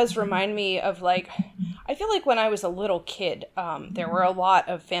definitely does remind me of, like, I feel like when I was a little kid, there were a lot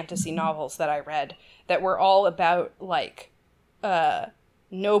of fantasy novels that I read that were all about, like,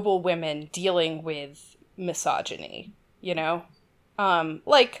 noble women dealing with misogyny, you know?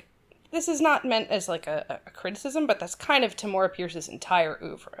 Like, this is not meant as, like, a criticism, but that's kind of Tamora Pierce's entire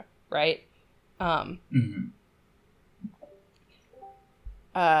oeuvre, right?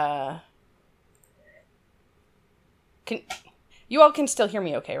 You all can still hear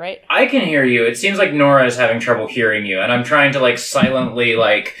me okay, right? I can hear you. It seems like Nora is having trouble hearing you, and I'm trying to, like, silently,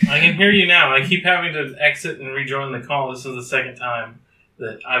 like... I can hear you now. I keep having to exit and rejoin the call. This is the second time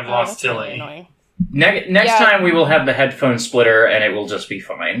that I've lost Tilly. Really annoying. Next time we will have the headphone splitter, and it will just be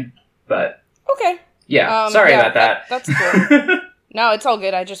fine. But... Okay. Yeah, sorry about that. That's cool. No, it's all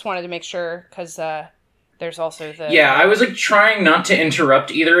good. I just wanted to make sure, because there's also the... Yeah, I was, like, trying not to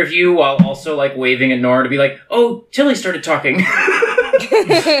interrupt either of you while also, like, waving at Nora to be like, oh, Tilly started talking.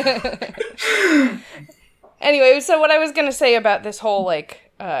 Anyway, so what I was going to say about this whole,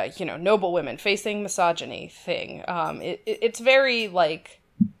 like, you know, noble women facing misogyny thing, it's very, like,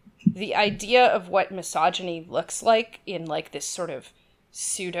 the idea of what misogyny looks like in, like, this sort of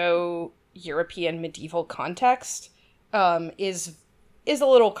pseudo-European medieval context is a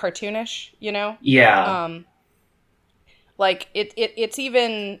little cartoonish, you know? Yeah. Like, it's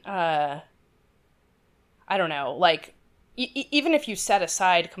even, I don't know, like, even if you set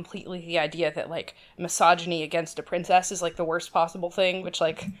aside completely the idea that, like, misogyny against a princess is, like, the worst possible thing, which,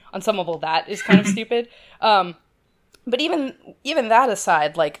 like, on some level that is kind of stupid. But even that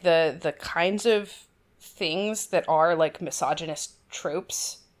aside, like, the kinds of things that are, like, misogynist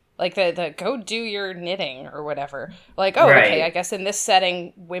tropes, like the go do your knitting or whatever. Like, oh, right. Okay, I guess in this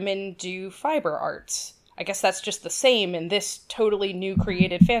setting, women do fiber arts. I guess that's just the same in this totally new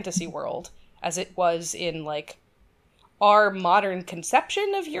created fantasy world as it was in, like, our modern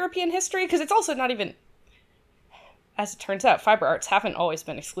conception of European history. Because it's also not even, as it turns out, fiber arts haven't always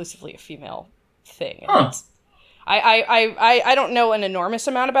been exclusively a female thing. Huh. I don't know an enormous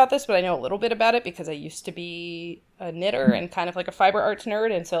amount about this, but I know a little bit about it because I used to be a knitter and kind of like a fiber arts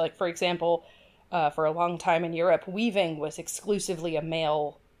nerd. And so, like, for example, for a long time in Europe, weaving was exclusively a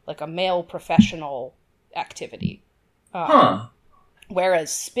male professional activity.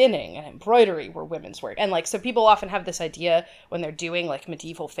 Whereas spinning and embroidery were women's work. And, like, so people often have this idea when they're doing, like,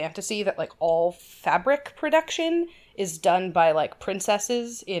 medieval fantasy that, like, all fabric production is done by, like,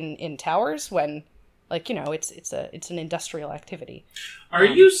 princesses in towers when Like, you know, it's an industrial activity. Are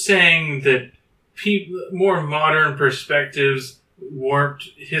you saying that more modern perspectives warped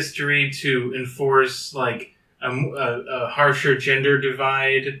history to enforce like a harsher gender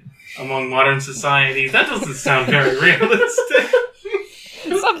divide among modern societies? That doesn't sound very realistic.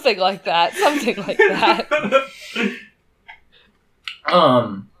 Something like that.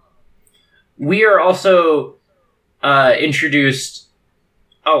 We are also introduced.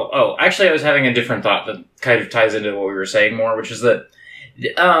 Actually, I was having a different thought that kind of ties into what we were saying more, which is that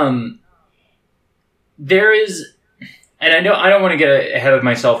there is, and I don't want to get ahead of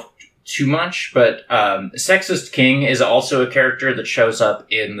myself too much, but Sexist King is also a character that shows up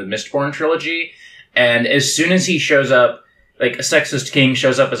in the Mistborn trilogy, and as soon as he shows up, like, a Sexist King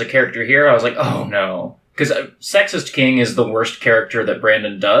shows up as a character here, I was like, oh no. Because Sexist King is the worst character that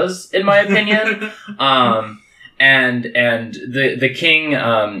Brandon does, in my opinion. And the king,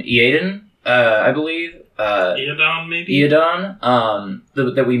 Eadon, I believe. Eadon, maybe? Eadon,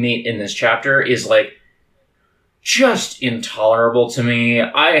 that we meet in this chapter is, like, just intolerable to me.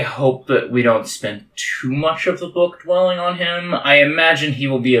 I hope that we don't spend too much of the book dwelling on him. I imagine he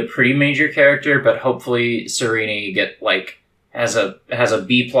will be a pretty major character, but hopefully Serene has a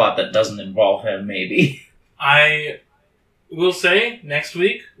B plot that doesn't involve him, maybe. I will say, next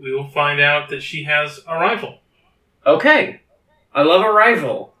week, we will find out that she has a rival. Okay. I love a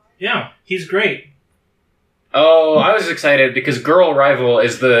rival. Yeah, he's great. Oh, I was excited because Girl Rival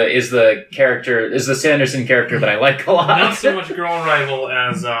is the Sanderson character that I like a lot. Not so much Girl Rival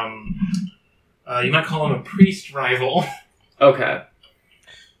as, you might call him a priest rival. Okay.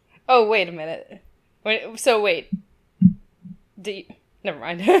 Oh, wait a minute. Wait. Never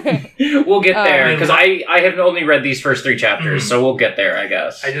mind. We'll get there, because I have only read these first 3 chapters, so we'll get there, I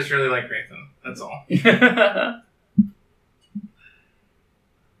guess. I just really like Rathan. That's all.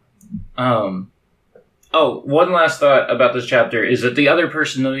 One last thought about this chapter is that the other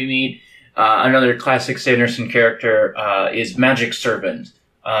person that we meet, another classic Sanderson character, is Magic Servant.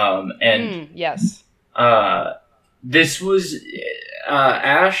 Yes. This was...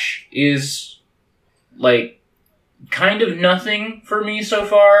 Ash is, like, kind of nothing for me so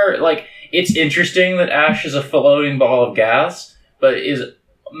far. Like, it's interesting that Ash is a floating ball of gas, but is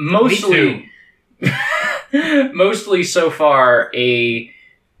mostly... mostly so far a,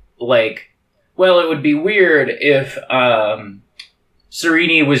 like... Well, it would be weird if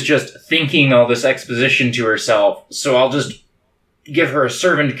Serene was just thinking all this exposition to herself, so I'll just give her a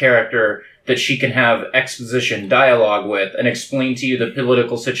servant character that she can have exposition dialogue with and explain to you the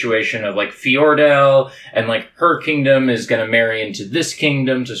political situation of, like, Fjordell, and, like, her kingdom is going to marry into this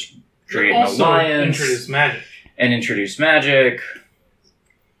kingdom to create an alliance. Introduce magic.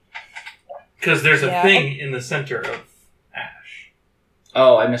 Because there's a thing in the center of Ash.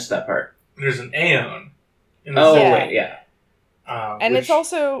 Oh, I missed that part. There's an Aeon in the center. Wait, yeah. And it's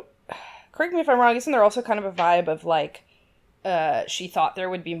also, correct me if I'm wrong, isn't there also kind of a vibe of, like, she thought there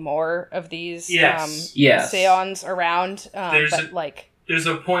would be more of these Seons around, there's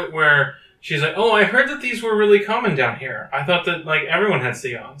a point where she's like, oh, I heard that these were really common down here. I thought that, like, everyone had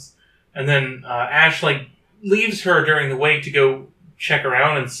Seons. And then Ash, like, leaves her during the wake to go check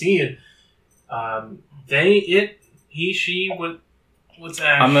around and see it. What's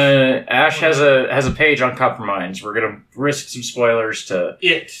Ash? Ash has a page on Coppermines. We're gonna risk some spoilers to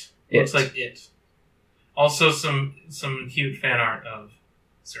it. Looks like it. Also, some cute fan art of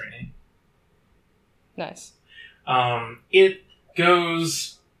Serene. Nice. It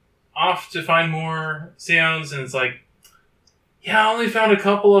goes off to find more Seons, and it's like, yeah, I only found a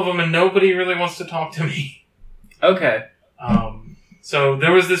couple of them, and nobody really wants to talk to me. Okay. So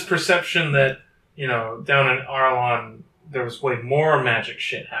there was this perception that, you know, down in Arlon, there was way more magic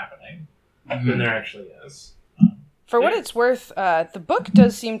shit happening than there actually is. For what it's worth, the book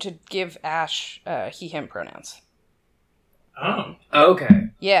does seem to give Ash he, him pronouns. Oh. Okay.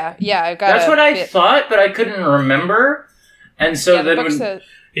 Yeah, I got That's what I thought, but I couldn't remember. And so then what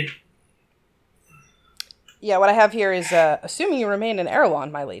I have here is, assuming you remain in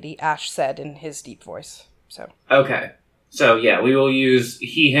Erelon, my lady, Ash said in his deep voice. So. Okay. So, yeah, we will use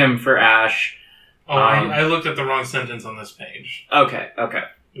he, him for Ash. Oh, I looked at the wrong sentence on this page. Okay.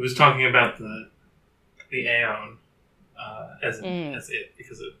 It was talking about the Aeon as it,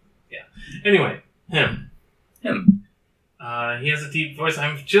 because of, yeah. Anyway, him. He has a deep voice.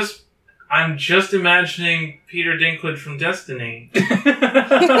 I'm just imagining Peter Dinklage from Destiny as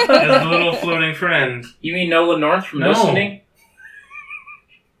the little floating friend. You mean Nolan North from Destiny?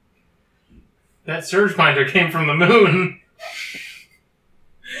 That Surge Binder came from the moon.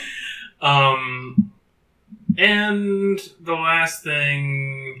 And the last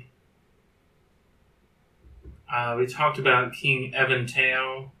thing... We talked about King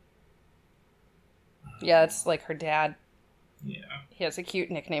Eventeo. Yeah, it's like her dad. Yeah. He has a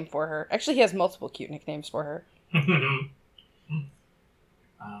cute nickname for her. Actually, he has multiple cute nicknames for her.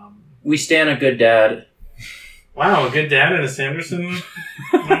 We stand a good dad. Wow, a good dad in a Sanderson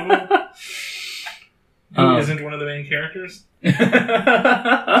novel? Who isn't one of the main characters? I'm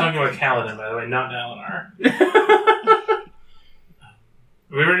talking about Kaladin, by the way, not Dalinar.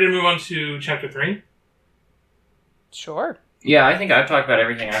 Are we ready to move on to chapter 3? Sure. Yeah, I think I've talked about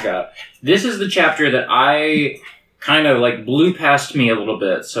everything I got. This is the chapter that I kind of like blew past me a little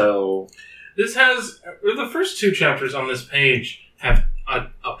bit, so... This has... The first 2 chapters on this page have a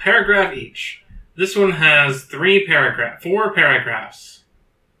paragraph each. This one has 4 paragraphs.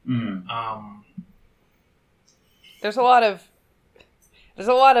 There's a lot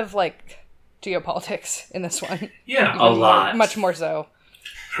of like geopolitics in this one. Yeah, a lot. Much more so.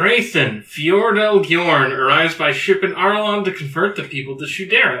 Hrathen, Fjordell Gjorn arrives by ship in Arlon to convert the people to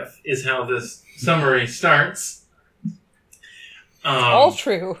Shudareth, is how this summary starts. All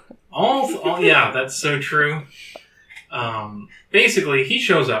true. Yeah, that's so true. Basically, he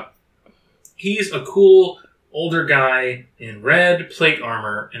shows up. He's a cool, older guy in red plate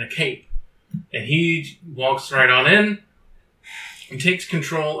armor and a cape. And he walks right on in and takes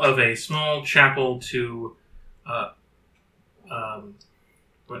control of a small chapel to,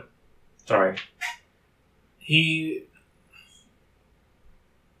 Sorry. He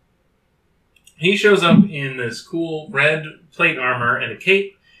shows up in this cool red plate armor and a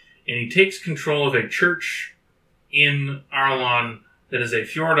cape, and he takes control of a church in Arlon that is a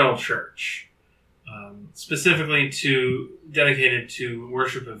Fjordell church, specifically dedicated to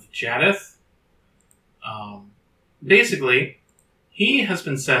worship of Jadeth. Basically, he has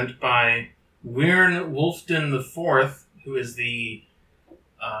been sent by Wyrn Wulfden IV, who is the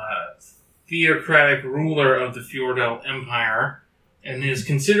theocratic ruler of the Fjordell Empire, and is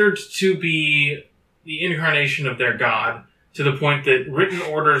considered to be the incarnation of their god, to the point that written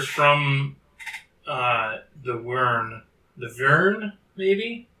orders from the Vern,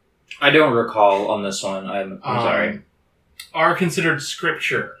 maybe? I don't recall on this one. I'm sorry. Are considered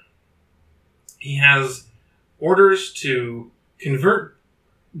scripture. He has orders to convert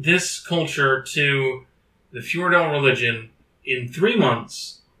this culture to the Fjordell religion in 3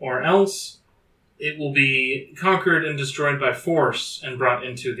 months, or else it will be conquered and destroyed by force and brought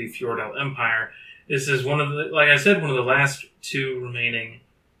into the Fjordell Empire. This is one of the last 2 remaining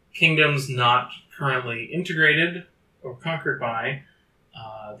kingdoms not currently integrated or conquered by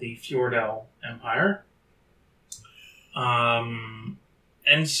the Fjordell Empire. And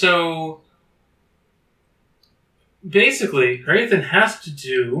so, basically, Hrathen has to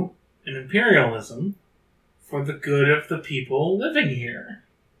do an imperialism for the good of the people living here.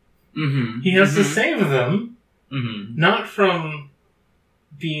 Mm-hmm. He has to save them, Mm-hmm. not from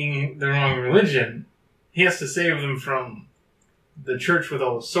being the wrong religion. He has to save them from the church with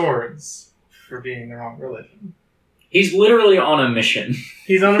all the swords for being the wrong religion. He's literally on a mission.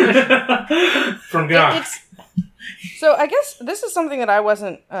 He's on a mission from God. So I guess this is something that I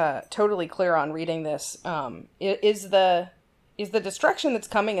wasn't totally clear on reading this. Is the destruction that's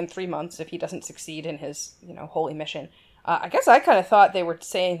coming in 3 months if he doesn't succeed in his holy mission? I guess I kind of thought they were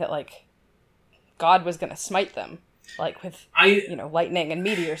saying that like God was going to smite them, like with lightning and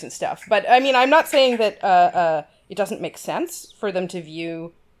meteors and stuff. But I mean, I'm not saying that it doesn't make sense for them to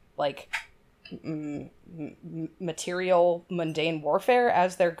view like material, mundane warfare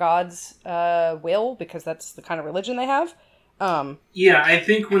as their God's will, because that's the kind of religion they have. Yeah, I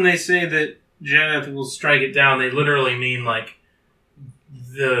think when they say that Jadeth will strike it down, they literally mean like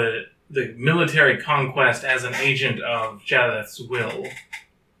the military conquest as an agent of Jadeth's will.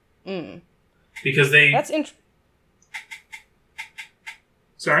 Because they... That's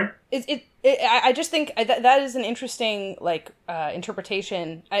Sorry? I just think that is an interesting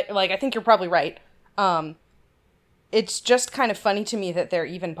interpretation. I think you're probably right. It's just kind of funny to me that they're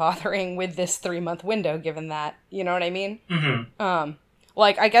even bothering with this 3-month window, given that, you know what I mean? Mm-hmm.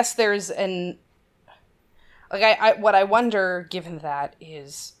 I guess there's an... what I wonder, given that,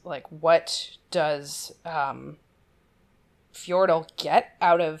 is, what does, Fjordell get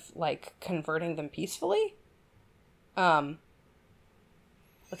out of, converting them peacefully? Because,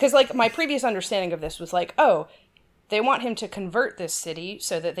 my previous understanding of this was, they want him to convert this city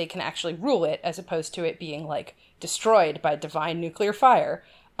so that they can actually rule it, as opposed to it being, destroyed by divine nuclear fire.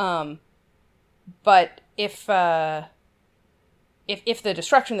 But if the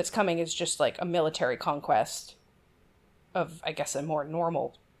destruction that's coming is just, a military conquest of, I guess, a more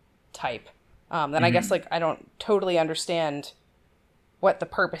normal type, then I guess, I don't totally understand what the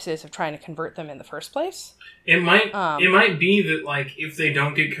purpose is of trying to convert them in the first place. It might be that, like, if they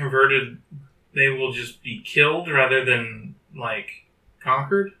don't get converted, they will just be killed rather than, like,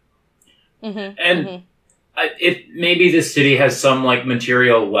 conquered. Mm-hmm. And maybe this city has some, like,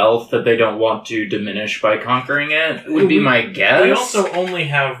 material wealth that they don't want to diminish by conquering it, would be my guess. We also only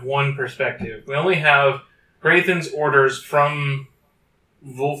have one perspective. We only have Hrathen's orders from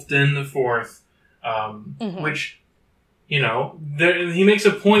Wulfden IV, which, you know, he makes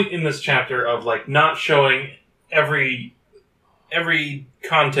a point in this chapter of, like, not showing every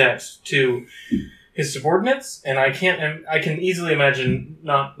context to his subordinates, and I can easily imagine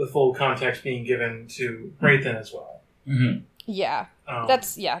not the full context being given to Hrathen as well. Mm-hmm. Yeah.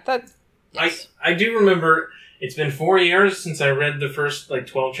 Yes. I do remember, it's been 4 years since I read the first, like,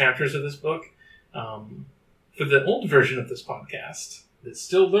 12 chapters of this book. For the old version of this podcast that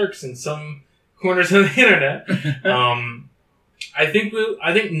still lurks in some corners of the internet. I think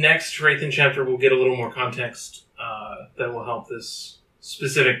next Hrathen chapter we'll get a little more context that will help this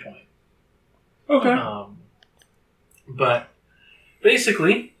specific point. Okay. But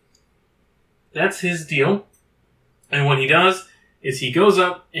basically, that's his deal. And what he does is he goes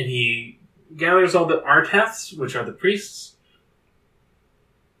up and he gathers all the Arteths, which are the priests,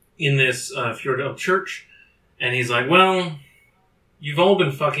 in this Fjordell church. And he's like, well, you've all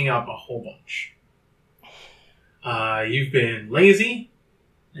been fucking up a whole bunch. You've been lazy,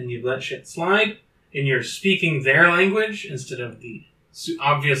 and you've let shit slide, and you're speaking their language instead of the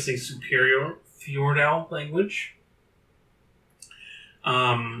obviously superior Fjordell language.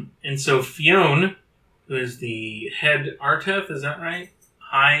 And so Fionn, who is the head Arteth, is that right?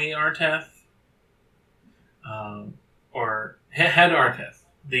 High Arteth? Or head Arteth.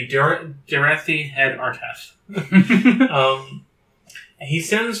 The Derethi head Arteth. He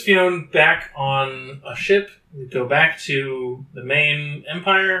sends Fionn back on a ship to go back to the main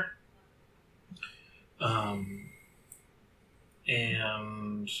empire. And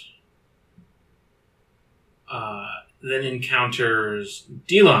then encounters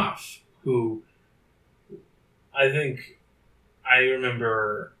Dilaf, who I think I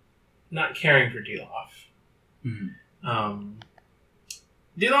remember not caring for Dilaf. Mm-hmm.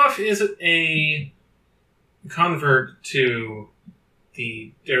 Dilaf is a convert to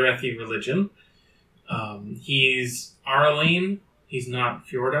the Derethi religion. He's Arlene. He's not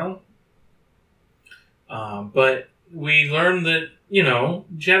Fjordell. But we learn that, you know,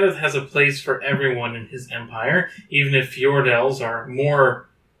 Jaddeth has a place for everyone in his empire, even if Fjordells are more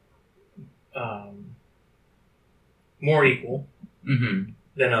equal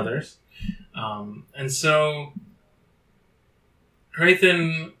than others. And so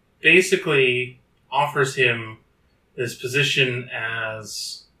Hrathen basically offers him this position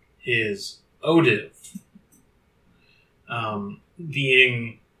as his Odiv,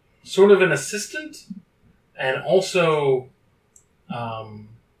 being sort of an assistant and also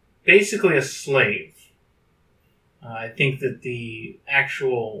basically a slave. I think that the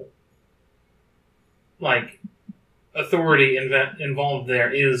actual authority involved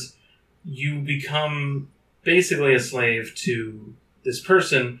there is you become basically a slave to this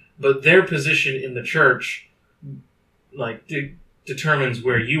person, but their position in the church determines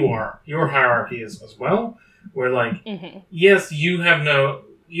where you are. Your hierarchy is as well. Where yes, you have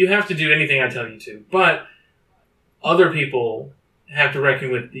to do anything I tell you to, but other people have to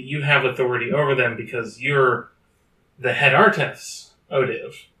reckon with that you have authority over them because you're the head Arteth's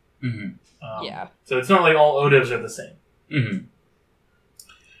Odiv. So it's not like all Odivs are the same. Mm-hmm.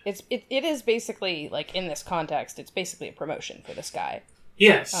 It is basically, like, in this context, it's basically a promotion for this guy.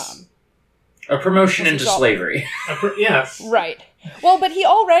 Yes. A promotion into slavery. Yes. Right. Well, but he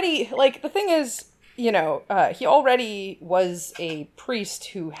already, the thing is, you know, he already was a priest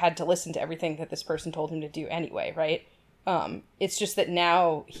who had to listen to everything that this person told him to do anyway, right? It's just that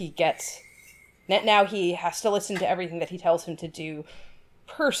now he has to listen to everything that he tells him to do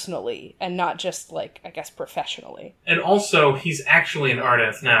personally and not just, I guess, professionally. And also, he's actually an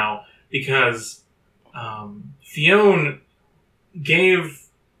Ardeth now because Fionn gave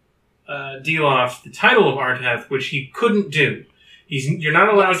Dilaf the title of Ardeth, which he couldn't do. You're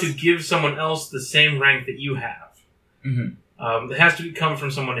not allowed to give someone else the same rank that you have. Mm-hmm. It has to come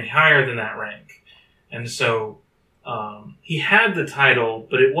from someone higher than that rank. And so he had the title,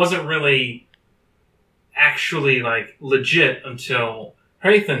 but it wasn't really actually legit until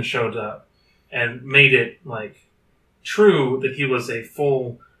Hrathen showed up and made it true that he was a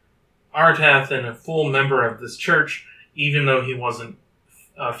full Arteth and a full member of this church, even though he wasn't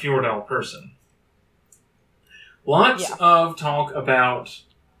a Fjordell person. Lots of talk about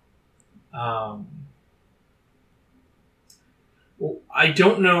I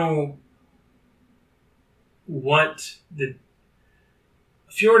don't know what the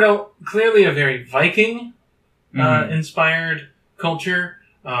Fjordell, clearly a very Viking inspired culture,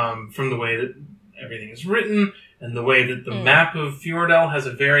 from the way that everything is written and the way that the map of Fjordell has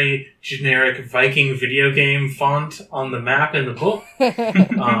a very generic Viking video game font on the map in the book.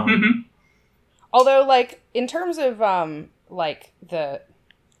 Although, like, in terms of like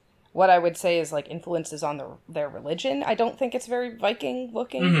what I would say is like influences on their religion, I don't think it's very Viking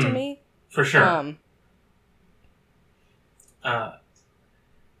looking to me. For sure.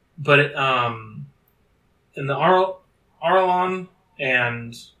 But it, in the Arlon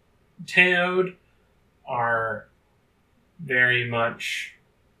and Teod are very much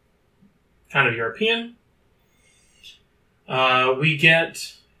kind of European. We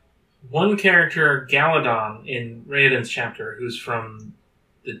get one character, Galadon, in Raoden's chapter, who's from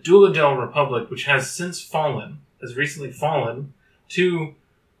the Duladel Republic, which has recently fallen to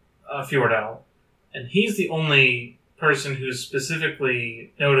Fjordell, and he's the only person who's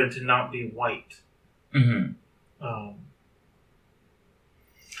specifically noted to not be white. Mm-hmm.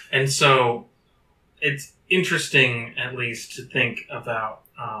 And so it's interesting, at least, to think about.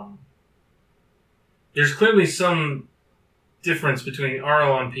 There's clearly some difference between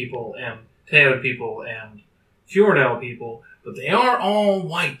Arlon people and Teod people and Fjordell people, but they are all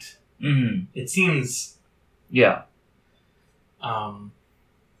white. Mm-hmm. It seems. Yeah.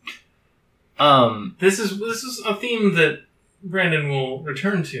 This is a theme that Brandon will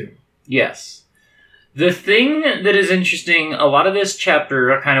return to. Yes. The thing that is interesting, a lot of this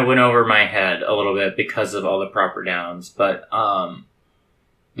chapter kind of went over my head a little bit because of all the proper nouns, but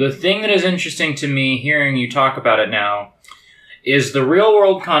the thing that is interesting to me, hearing you talk about it now, is the real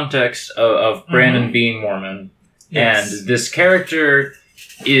world context of Brandon being Mormon. Yes. And this character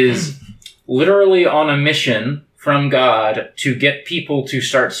is literally on a mission from God to get people to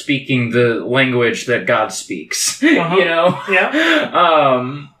start speaking the language that God speaks. You know? Yeah.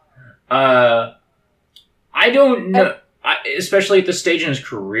 I don't know, especially at this stage in his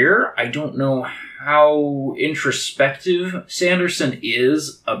career, I don't know how introspective Sanderson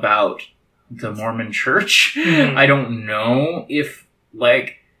is about the Mormon Church. I don't know if,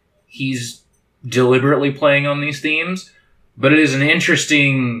 like, he's deliberately playing on these themes, but it is an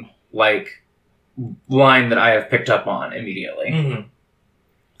interesting, like, line that I have picked up on immediately. Mm-hmm.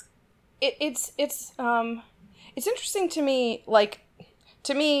 It's interesting to me, like,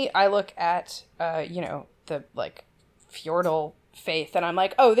 to me, I look at, the, like, Fjordell faith, and I'm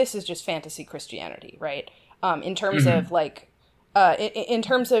like, oh, this is just fantasy Christianity, right? In terms of, like, in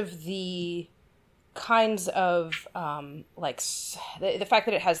terms of the kinds of, the fact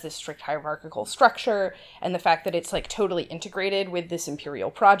that it has this strict hierarchical structure, and the fact that it's, like, totally integrated with this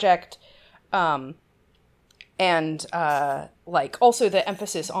imperial project, and, like, also the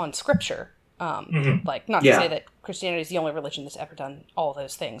emphasis on scripture. Like, not to say that Christianity is the only religion that's ever done all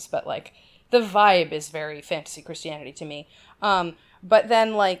those things, but, like, the vibe is very fantasy Christianity to me. But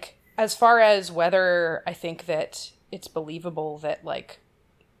then, like, as far as whether I think that it's believable that, like,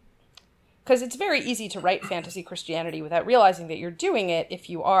 because it's very easy to write fantasy Christianity without realizing that you're doing it if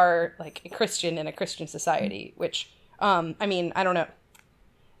you are, like, a Christian in a Christian society, which, I mean, I don't know.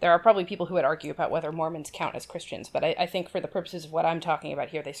 There are probably people who would argue about whether Mormons count as Christians, but I think for the purposes of what I'm talking about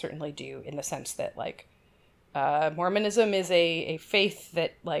here, they certainly do, in the sense that, like, Mormonism is a faith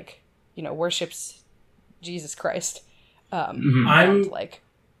that, like, you know, worships Jesus Christ. And, like,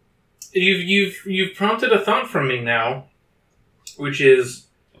 you've prompted a thought from me now, which is,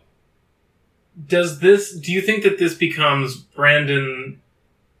 do you think that this becomes Brandon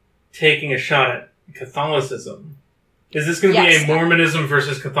taking a shot at Catholicism? Is this going to be a Mormonism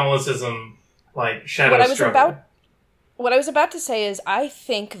versus Catholicism, like, shadow struggle? What I was about to say is, I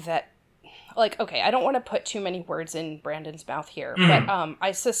think that, like, okay, I don't want to put too many words in Brandon's mouth here, but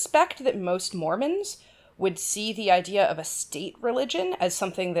I suspect that most Mormons would see the idea of a state religion as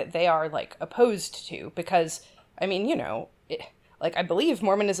something that they are, like, opposed to, because, I mean, you know, I believe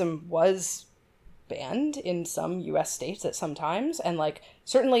Mormonism was banned in some U.S. states at some times, and, like,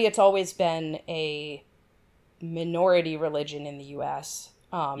 certainly it's always been a minority religion in the U.S.,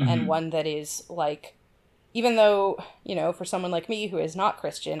 and one that is, like, even though, you know, for someone like me who is not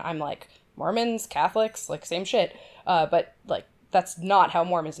Christian, I'm like, Mormons, Catholics, like, same shit, but, like, that's not how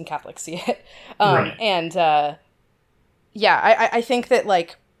Mormons and Catholics see it. Right. And, I think that,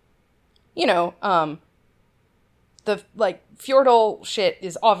 like, you know, the, like, Fjordell shit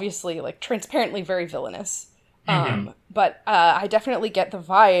is obviously, like, transparently very villainous. But I definitely get the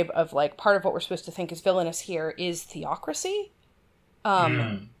vibe of, like, part of what we're supposed to think is villainous here is theocracy.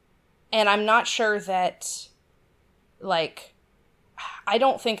 And I'm not sure that, like, I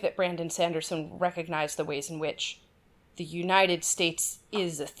don't think that Brandon Sanderson recognized the ways in which the United States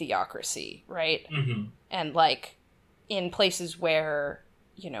is a theocracy, right? Mm-hmm. And, like, in places where,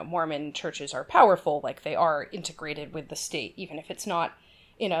 you know, Mormon churches are powerful, like, they are integrated with the state, even if it's not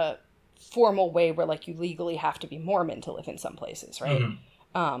in a formal way where, like, you legally have to be Mormon to live in some places, right?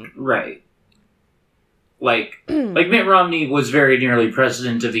 Mm-hmm. Right. Like Mitt Romney was very nearly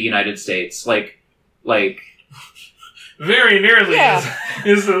president of the United States. Like. Very nearly. Yeah.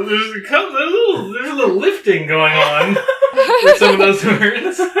 There's a little lifting going on with some of those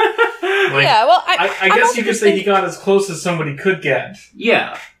words. Like, yeah, well, I guess you could say he got as close as somebody could get.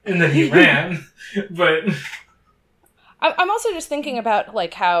 Yeah. And then he ran. But I'm also just thinking about,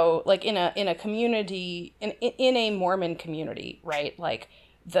 like, how, like, in a community, in a Mormon community, right? Like,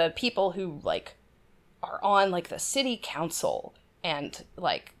 the people who, like, are on, like, the city council and,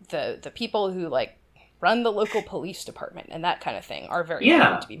 like, the people who, like, run the local police department and that kind of thing are very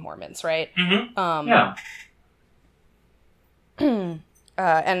likely to be Mormons, right? Mm-hmm.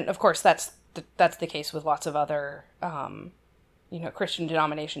 And of course that's the case with lots of other you know, Christian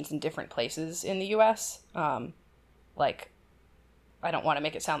denominations in different places in the U.S. Like, I don't want to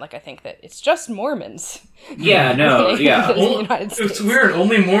make it sound like I think that it's just Mormons. Yeah, no, yeah. in the United States. It's weird.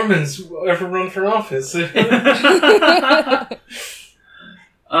 Only Mormons ever run for office.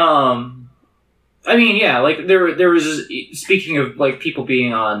 I mean, yeah, like, there was, speaking of, like, people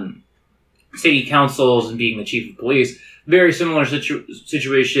being on city councils and being the chief of police, very similar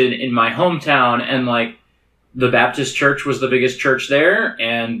situation in my hometown, and, like, the Baptist church was the biggest church there,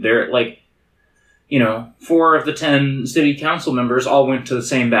 and they're, like, you know, 4 of the 10 city council members all went to the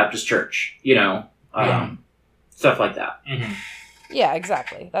same Baptist church, you know, stuff like that. Mm-hmm. Yeah,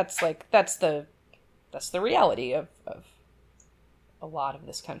 exactly. That's the reality of a lot of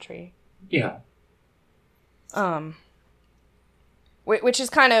this country. Yeah. Which is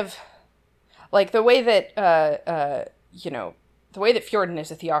kind of like the way that you know, the way that Fjorden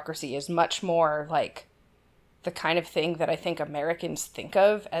is a theocracy is much more like the kind of thing that I think Americans think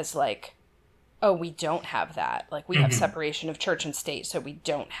of as, like, oh, we don't have that. Like, we have separation of church and state, so we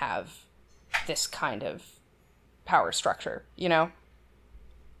don't have this kind of power structure, you know?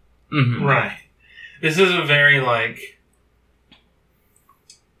 Mm-hmm. Right. This is a very, like,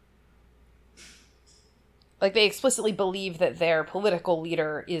 they explicitly believe that their political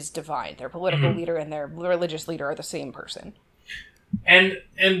leader is divine. Their political leader and their religious leader are the same person. And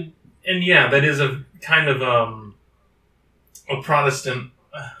yeah, that is a kind of a Protestant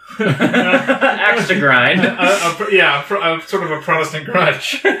axe to grind. Sort of a Protestant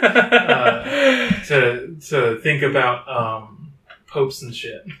grudge to think about popes and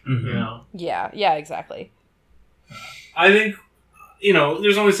shit. Mm-hmm. You know. Yeah, exactly. I think, you know,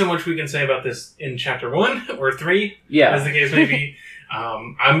 there's only so much we can say about this in chapter 1 or 3, as the case may be.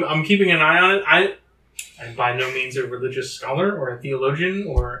 I'm keeping an eye on it. I'm by no means a religious scholar or a theologian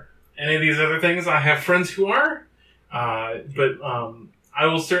or any of these other things. I have friends who are, but I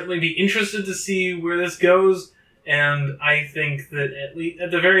will certainly be interested to see where this goes. And I think that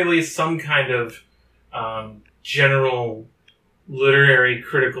at the very least, some kind of general literary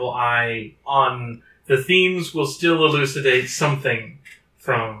critical eye on the themes will still elucidate something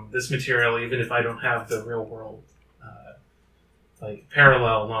from this material, even if I don't have the real world, like,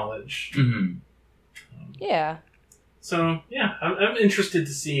 parallel knowledge. Mm-hmm. Yeah. So, yeah, I'm interested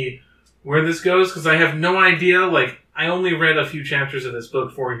to see where this goes, because I have no idea. Like, I only read a few chapters of this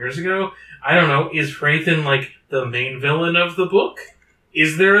book 4 years ago. I don't know, is Hrathen, like, the main villain of the book?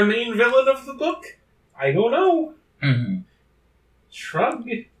 Is there a main villain of the book? I don't know. Mm-hmm. Shrug.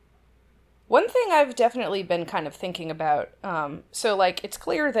 One thing I've definitely been kind of thinking about, so, like, it's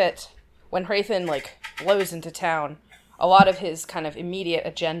clear that when Hrathen, like, blows into town, a lot of his kind of immediate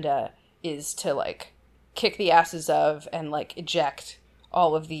agenda is to, like, kick the asses of and, like, eject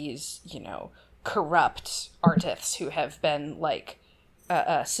all of these, you know, corrupt artists who have been, like,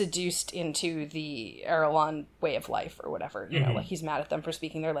 seduced into the Arelon way of life or whatever. You know, like, he's mad at them for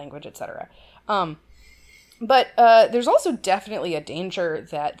speaking their language, etc. But there's also definitely a danger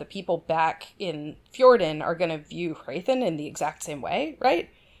that the people back in Fjorden are going to view Hrathen in the exact same way, right?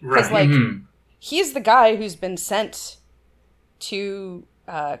 Because, like, he's the guy who's been sent to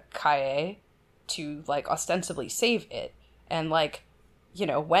Kaye to, like, ostensibly save it. And, like, you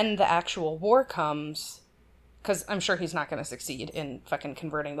know, when the actual war comes, because I'm sure he's not going to succeed in fucking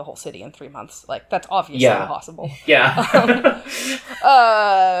converting the whole city in 3 months. Like, that's obviously impossible. Yeah.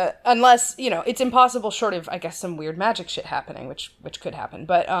 Unless, you know, it's impossible short of, I guess, some weird magic shit happening, which could happen.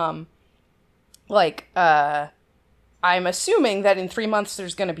 But, I'm assuming that in 3 months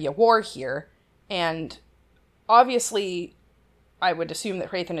there's going to be a war here. And obviously, I would assume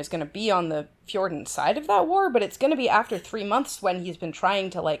that Hrathen is going to be on the Fjorden side of that war, but it's going to be after 3 months when he's been trying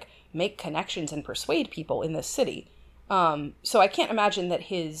to, like, make connections and persuade people in this city. So I can't imagine that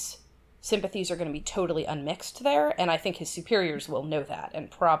his sympathies are going to be totally unmixed there, and I think his superiors will know that and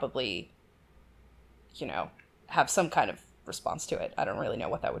probably, you know, have some kind of response to it. I don't really know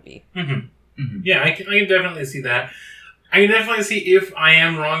what that would be. Mm-hmm. Mm-hmm. Yeah, I can definitely see that. I can definitely see if I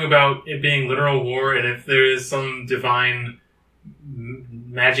am wrong about it being literal war, and if there is some divine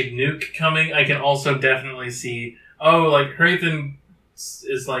magic nuke coming, I can also definitely see, like, Hrathen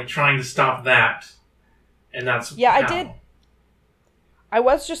is, like, trying to stop that. And that's I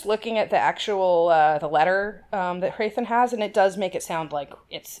was just looking at the actual, the letter, that Hrathen has, and it does make it sound like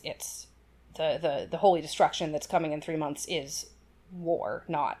it's the holy destruction that's coming in 3 months is war,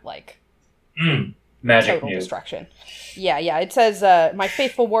 not, like, magic total nuke. destruction. Yeah, it says, my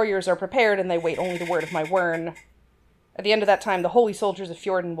faithful warriors are prepared, and they wait only the word of my wern. At the end of that time, the holy soldiers of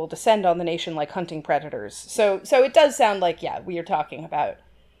Fjorden will descend on the nation like hunting predators. So it does sound like, we are talking about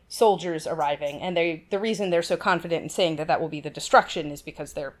soldiers arriving, and the reason they're so confident in saying that will be the destruction is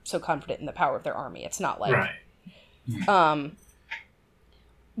because they're so confident in the power of their army. It's not like... Right.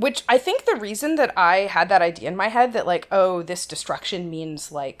 Which I think the reason that I had that idea in my head that, like, this destruction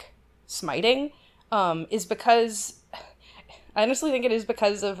means, like, smiting, is because... I honestly think it is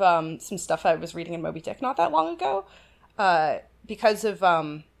because of some stuff I was reading in Moby Dick not that long ago. Because of,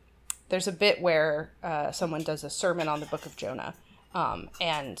 there's a bit where someone does a sermon on the Book of Jonah.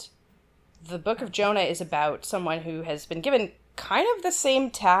 And the Book of Jonah is about someone who has been given kind of the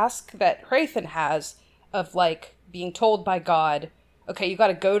same task that Hrathen has of, like, being told by God, okay, you got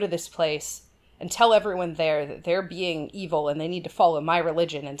to go to this place and tell everyone there that they're being evil and they need to follow my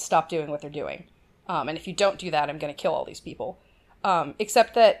religion and stop doing what they're doing. And if you don't do that, I'm going to kill all these people.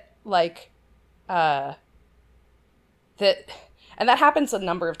 Except that, like, and that happens a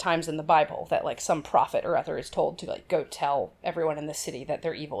number of times in the Bible, that, like, some prophet or other is told to, like, go tell everyone in the city that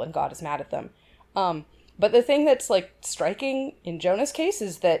they're evil and God is mad at them. But the thing that's, like, striking in Jonah's case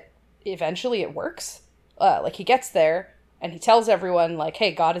is that eventually it works. Like, he gets there and he tells everyone, like,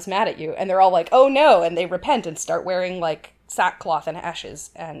 hey, God is mad at you. And they're all like, oh no, and they repent and start wearing, like, sackcloth and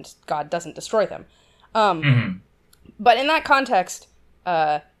ashes, and God doesn't destroy them. But in that context,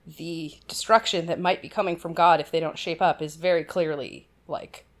 the destruction that might be coming from God if they don't shape up is very clearly,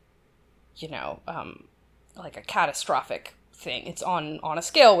 like, you know, like a catastrophic thing. It's on a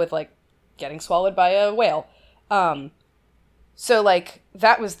scale with, like, getting swallowed by a whale. So, like,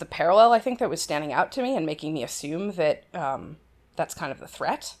 that was the parallel, I think, that was standing out to me and making me assume that that's kind of the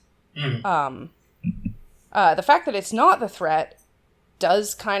threat. The fact that it's not the threat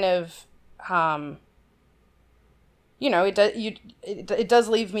does kind of... you know, it does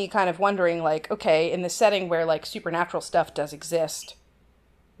leave me kind of wondering, like, okay, in the setting where, like, supernatural stuff does exist,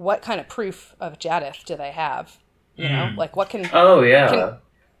 what kind of proof of Jadith do they have? You know, like, what can... Oh, yeah.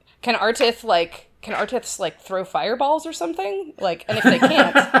 Can Artith, like... Can Artiths, like, throw fireballs or something? Like, and if they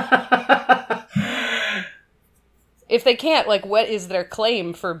can't... if they can't, like, what is their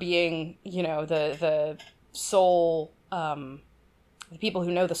claim for being, you know, the sole... the people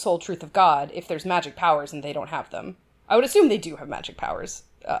who know the sole truth of God if there's magic powers and they don't have them? I would assume they do have magic powers,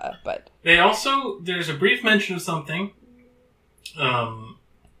 but... They also... There's a brief mention of something,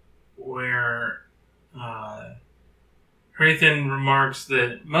 where, Hrathen remarks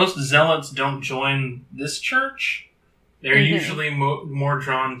that most zealots don't join this church. They're usually more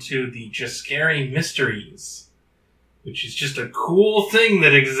drawn to the Jaskari mysteries, which is just a cool thing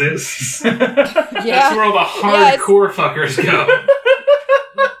that exists. That's where all the hardcore fuckers go.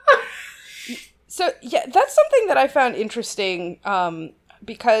 So, yeah, that's something that I found interesting,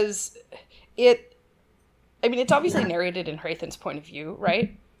 because it's obviously narrated in Hrathen's point of view,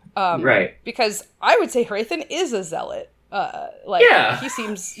 right? Right. Because I would say Hrathen is a zealot. He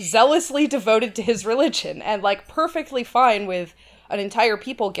seems zealously devoted to his religion, and, like, perfectly fine with an entire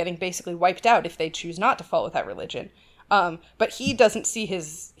people getting basically wiped out if they choose not to follow that religion. But he doesn't see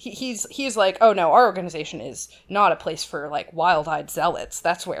he's like, oh no, our organization is not a place for, like, wild-eyed zealots.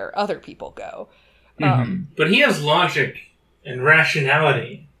 That's where other people go. But he has logic and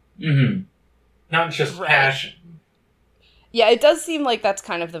rationality. Not just passion. Yeah, it does seem like that's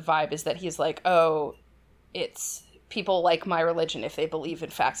kind of the vibe, is that he's like, oh, it's people like my religion if they believe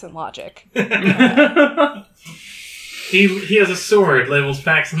in facts and logic. He has a sword labeled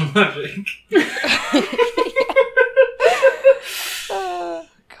facts and logic.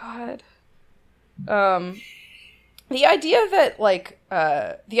 God. The idea that, like,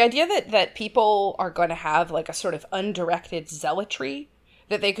 that people are going to have, like, a sort of undirected zealotry,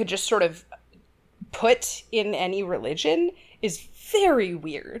 that they could just sort of put in any religion is very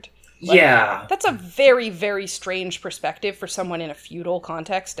weird. Yeah. That's a very, very strange perspective for someone in a feudal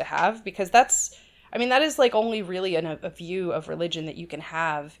context to have, because that is, like, only really a view of religion that you can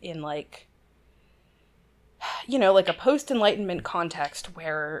have in, like, you know, like a post-Enlightenment context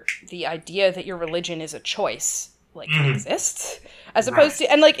where the idea that your religion is a choice, like, exists, as opposed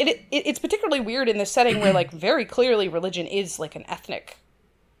to, and, like, it's particularly weird in this setting where, like, very clearly religion is, like, an ethnic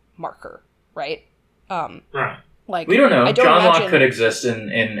marker, right? Right. Like, we don't know. I don't John imagine... Locke could exist in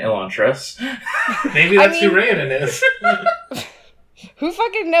Elantris. Maybe that's who Raoden is. Who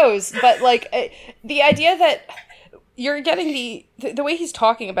fucking knows? But, like, the idea that you're getting the way he's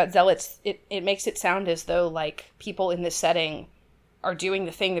talking about zealots, it makes it sound as though, like, people in this setting are doing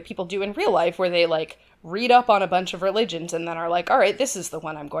the thing that people do in real life, where they, like, read up on a bunch of religions and then are like, all right, this is the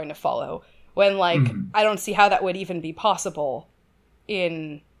one I'm going to follow. When, like, I don't see how that would even be possible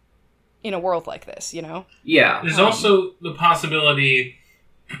in a world like this, you know? Yeah. There's also the possibility...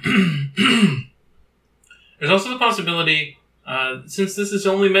 since this is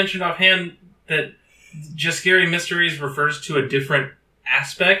only mentioned offhand, that Jaskari Mysteries refers to a different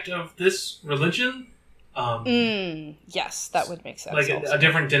aspect of this religion. Yes, that would make sense. Like a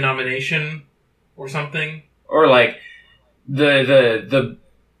different denomination or something. Or, like, the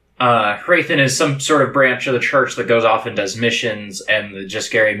Hrathen is some sort of branch of the church that goes off and does missions, and the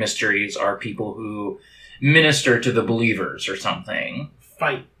Jaskari Mysteries are people who minister to the believers or something.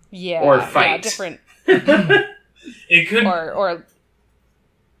 Fight. Yeah. Or fight. Yeah, different... It could...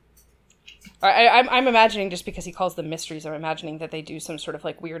 I'm imagining, just because he calls them mysteries, I'm imagining that they do some sort of,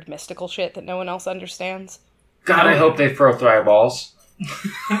 like, weird mystical shit that no one else understands. God, I hope they throw thriballs.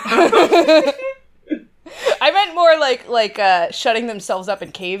 I meant more like shutting themselves up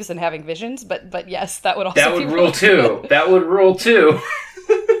in caves and having visions, but yes, that would also be rule too. That would rule too.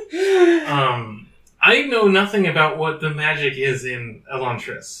 I know nothing about what the magic is in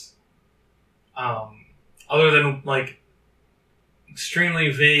Elantris. Other than, like, extremely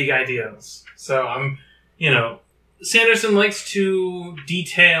vague ideas. So Sanderson likes to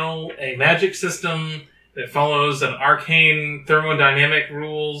detail a magic system that follows an arcane thermodynamic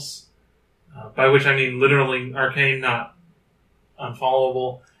rules, by which I mean literally arcane, not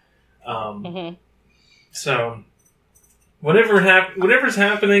unfollowable. So, whatever's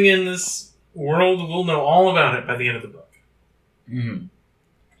happening in this world, we'll know all about it by the end of the book. Mm-hmm.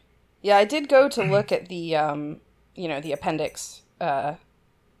 Yeah, I did go to look at the, the appendix,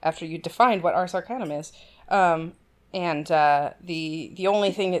 after you defined what Ars Arcanum is. And the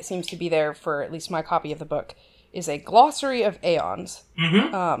only thing that seems to be there for at least my copy of the book is a glossary of aeons.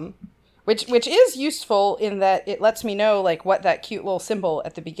 Which is useful in that it lets me know, like, what that cute little symbol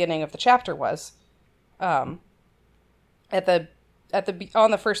at the beginning of the chapter was. On the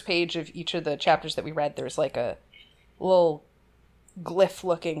first page of each of the chapters that we read, there's, like, a little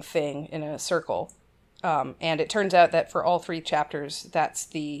glyph-looking thing in a circle. And it turns out that for all 3 chapters, that's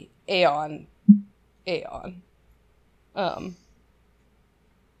the aeon. The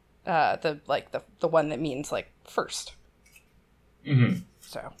one that means, like, first. Mm-hmm.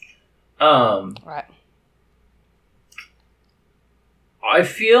 So. Right. I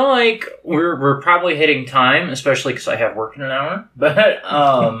feel like we're probably hitting time, especially because I have work in an hour. But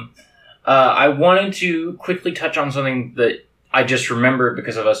I wanted to quickly touch on something that I just remembered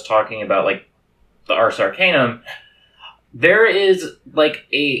because of us talking about, like, the Ars Arcanum. There is, like,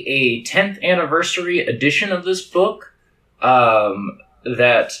 a 10th anniversary edition of this book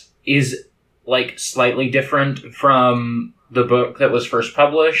that is, like, slightly different from the book that was first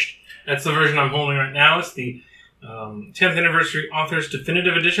published. That's the version I'm holding right now. It's the 10th Anniversary Author's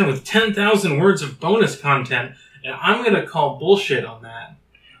Definitive Edition with 10,000 words of bonus content, and I'm going to call bullshit on that.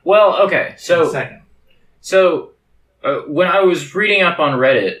 Well, okay, so... In a second. So, when I was reading up on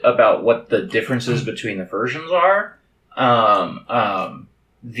Reddit about what the differences between the versions are,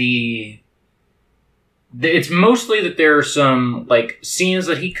 it's mostly that there are some, like, scenes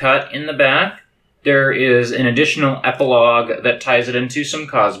that he cut in the back. There is an additional epilogue that ties it into some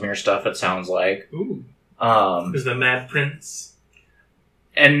Cosmere stuff, it sounds like. Ooh. There's the Mad Prince.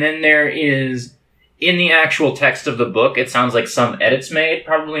 And then there is, in the actual text of the book, it sounds like some edits made.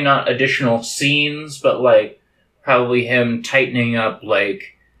 Probably not additional scenes, but, like, probably him tightening up,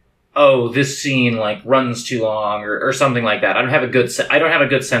 like, oh, this scene, like, runs too long, or something like that. I don't have a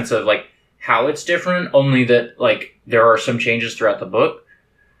good sense of, like, how it's different, only that, like, there are some changes throughout the book.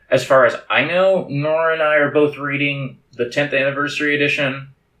 As far as I know, Nora and I are both reading the 10th Anniversary Edition.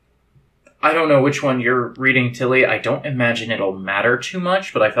 I don't know which one you're reading, Tilly. I don't imagine it'll matter too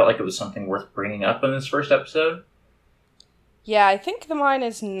much, but I felt like it was something worth bringing up in this first episode. Yeah, I think the mine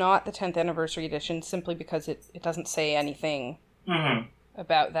is not the 10th anniversary edition simply because it doesn't say anything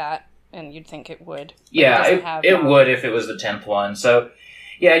about that, and you'd think it would. Yeah, it would if it was the 10th one. So,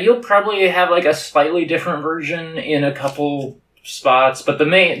 yeah, you'll probably have like a slightly different version in a couple spots, but the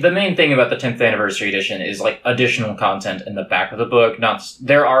main thing about the 10th anniversary edition is like additional content in the back of the book.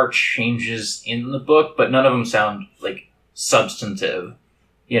 There are changes in the book, but none of them sound like substantive,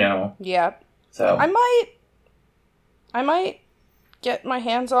 you know? Yeah. So I might get my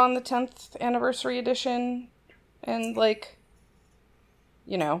hands on the 10th anniversary edition and, like,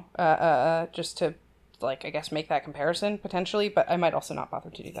 you know, just to, like, I guess make that comparison, potentially, but I might also not bother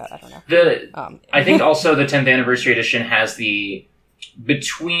to do that. I don't know. I think also the 10th anniversary edition has between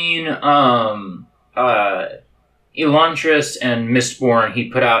Elantris and Mistborn, he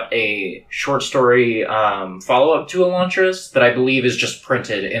put out a short story follow-up to Elantris that I believe is just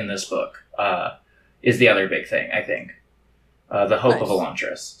printed in this book, is the other big thing, I think. The Hope of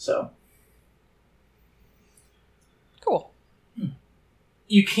Elantris, so. Cool.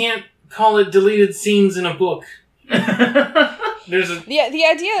 You can't call it deleted scenes in a book. There's the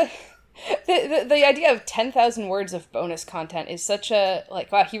idea... The idea of 10,000 words of bonus content is such a,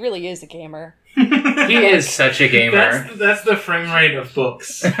 like, wow, he really is a gamer. He is such a gamer. That's the frame rate of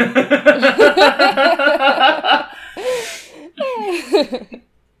books. And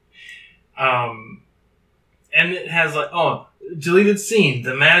it has like, deleted scene,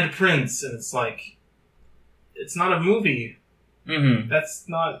 The Mad Prince, and it's like, it's not a movie. Mm-hmm. That's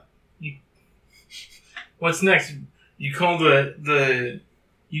not. What's next? You call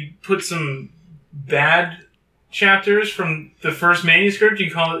you put some bad chapters from the first manuscript,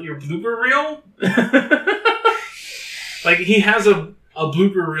 you call it your blooper reel? Like, he has a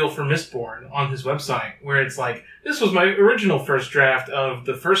blooper reel for Mistborn on his website, where it's like, this was my original first draft of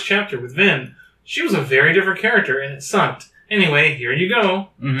the first chapter with Vin. She was a very different character, and it sucked. Anyway, here you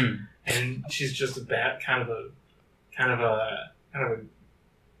go. Mm-hmm. And she's just a bad, kind of a,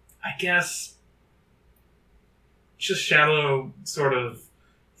 I guess, just shallow sort of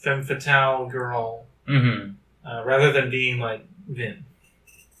femme fatale girl, rather than being like Vin.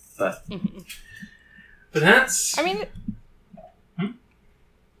 But that's. I mean.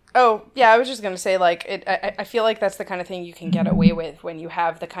 Oh, yeah, I was just going to say, like, I feel like that's the kind of thing you can get away with when you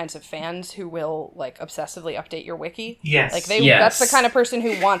have the kinds of fans who will, like, obsessively update your wiki. Yes. Like, that's the kind of person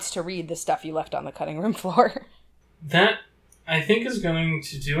who wants to read the stuff you left on the cutting room floor. That, I think, is going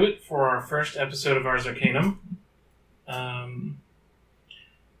to do it for our first episode of Ars Arcanum.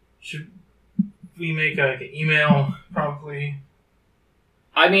 Should we make an email, probably?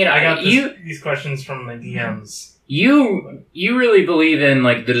 I mean, I got these questions from my DMs. You really believe in,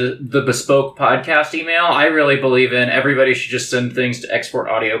 like, the bespoke podcast email. I really believe in everybody should just send things to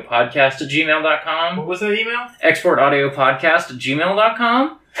exportaudiopodcast@gmail.com. What was that email?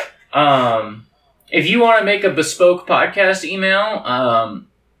 exportaudiopodcast@gmail.com. If you want to make a bespoke podcast email,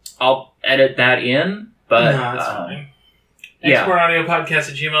 I'll edit that in. But, no, that's fine. Yeah.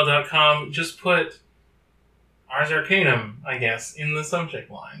 exportaudiopodcast@gmail.com. Just put Ars Arcanum, I guess, in the subject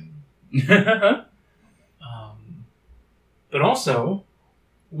line. But also,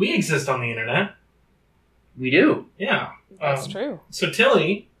 we exist on the internet. We do. Yeah. That's true. So,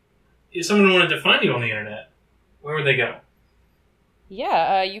 Tilly, if someone wanted to find you on the internet, where would they go?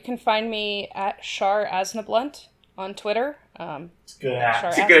 Yeah, you can find me at Shar Asnablunt on Twitter. It's a good app.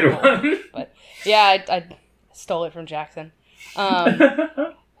 It's a good one. But, yeah, I stole it from Jackson.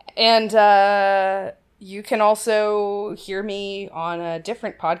 And you can also hear me on a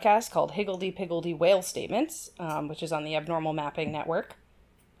different podcast called Higgledy Piggledy Whale Statements, which is on the Abnormal Mapping Network.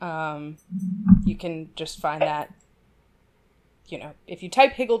 You can just find that, you know, if you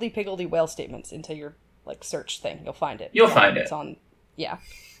type Higgledy Piggledy Whale Statements into your, like, search thing, you'll find it. You'll find it. It's on, yeah.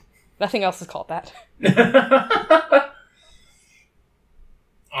 Nothing else is called that.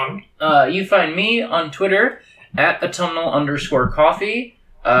 You find me on Twitter at autumnal_coffee.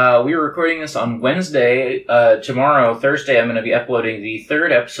 We were recording this on Wednesday. Tomorrow, Thursday, I'm going to be uploading the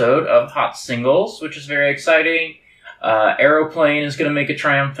third episode of Hot Singles, which is very exciting. Aeroplane is going to make a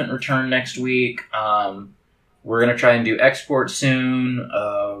triumphant return next week. We're going to try and do export soon.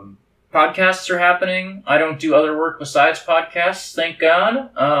 Podcasts are happening. I don't do other work besides podcasts, thank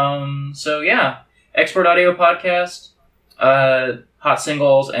God. So yeah, Export Audio Podcast, Hot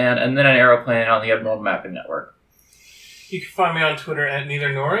Singles, and then an Aeroplane on the Abnormal Mapping Network. You can find me on Twitter at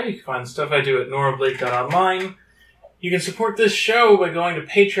Neither Nora. You can find stuff I do at norablake.online. You can support this show by going to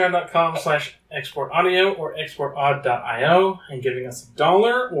patreon.com/exportaudio or exportaud.io and giving us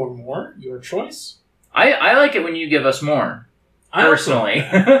 $1 or more, your choice. I like it when you give us more. Personally.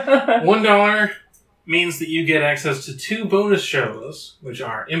 $1 means that you get access to 2 bonus shows, which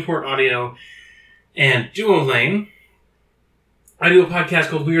are Import Audio and Duo Lane. I do a podcast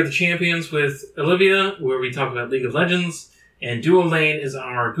called We Are the Champions with Olivia, where we talk about League of Legends, and Duo Lane is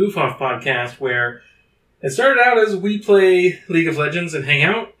our goof-off podcast, where it started out as we play League of Legends and hang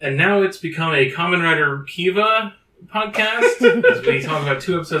out, and now it's become a Kamen Rider Kiva podcast, as we talk about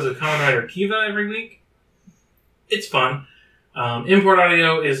 2 episodes of Kamen Rider Kiva every week. It's fun. Import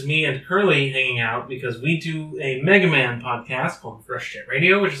Audio is me and Curly hanging out because we do a Mega Man podcast called Rush Jet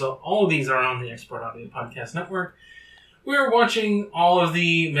Radio, which is all of these are on the Export Audio Podcast Network. We're watching all of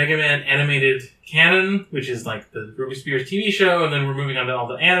the Mega Man animated canon, which is like the Ruby Spears TV show, and then we're moving on to all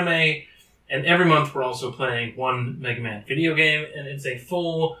the anime. And every month we're also playing one Mega Man video game, and it's a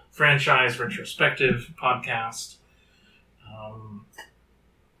full franchise retrospective podcast.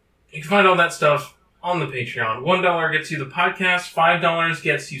 You can find all that stuff on the Patreon. $1 gets you the podcast, $5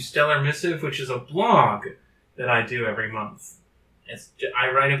 gets you Stellar Missive, which is a blog that I do every month. I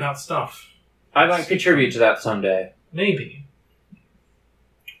write about stuff. I might contribute to that someday. Maybe.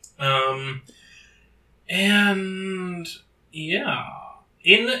 And yeah,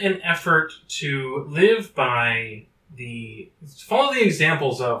 in an effort to live by follow the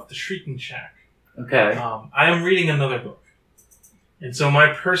examples of the Shrieking Shack. Okay. I am reading another book. And so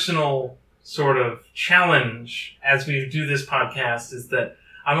my personal sort of challenge as we do this podcast is that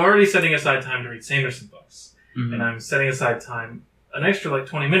I'm already setting aside time to read Sanderson books. Mm-hmm. And I'm setting aside time, an extra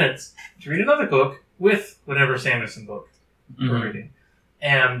 20 minutes, to read another book with whatever Sanderson book we're reading.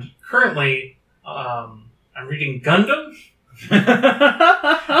 And currently, I'm reading Gundam.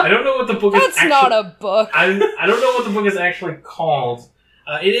 I don't know what the book is actually... That's not a book. I don't know what the book is actually called.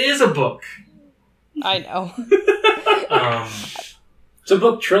 It is a book. I know. It's a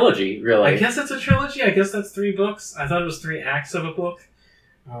book trilogy, really. I guess it's a trilogy. I guess that's 3 books. I thought it was 3 acts of a book.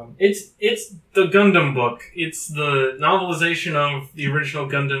 It's the Gundam book. It's the novelization of the original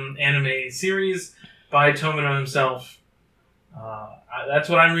Gundam anime series by Tomino himself. That's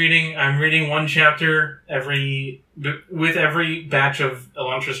what I'm reading. I'm reading 1 chapter with every batch of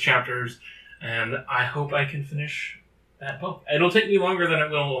Elantris chapters, and I hope I can finish that book. It'll take me longer than it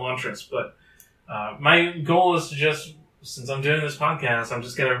will Elantris, but my goal is to just, since I'm doing this podcast, I'm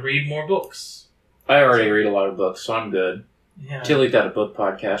just going to read more books. I already read a lot of books, so I'm good. Yeah. Tilly got a book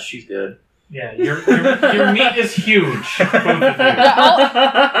podcast. She's good. Yeah, your meat is huge. Both of you.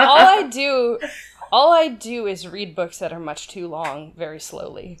 Yeah, all I do is read books that are much too long, very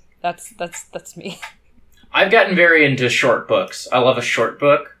slowly. That's me. I've gotten very into short books. I love a short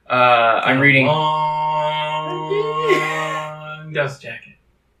book. I'm reading... Long Dust Jacket.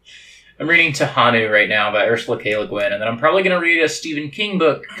 I'm reading Tahanu right now by Ursula K. Le Guin, and then I'm probably going to read a Stephen King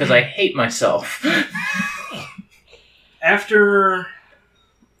book because I hate myself. After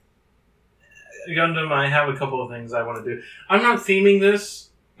Gundam, I have a couple of things I want to do. I'm not theming this.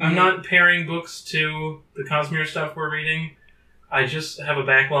 I'm not pairing books to the Cosmere stuff we're reading. I just have a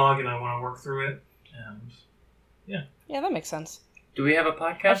backlog and I want to work through it. And yeah. Yeah, that makes sense. Do we have a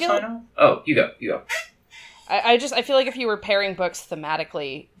podcast like... sign-off? Oh, you go. I feel like if you were pairing books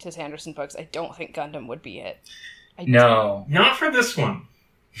thematically to Sanderson books, I don't think Gundam would be it. No. Not for this one.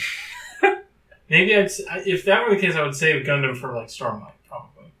 Maybe if that were the case, I would save Gundam for Stormlight,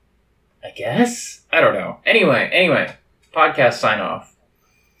 probably. I guess? I don't know. Anyway. Podcast sign-off.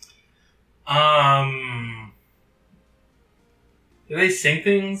 Do they sing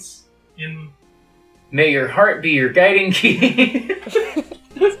things in... May your heart be your guiding key.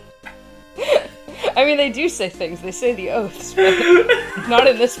 I mean, they do say things. They say the oaths, but not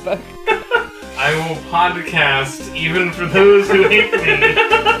in this book. I will podcast even for those who hate me,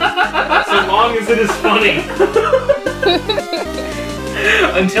 so long as it is funny.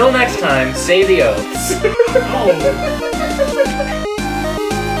 Until next time, say the oaths. Oh.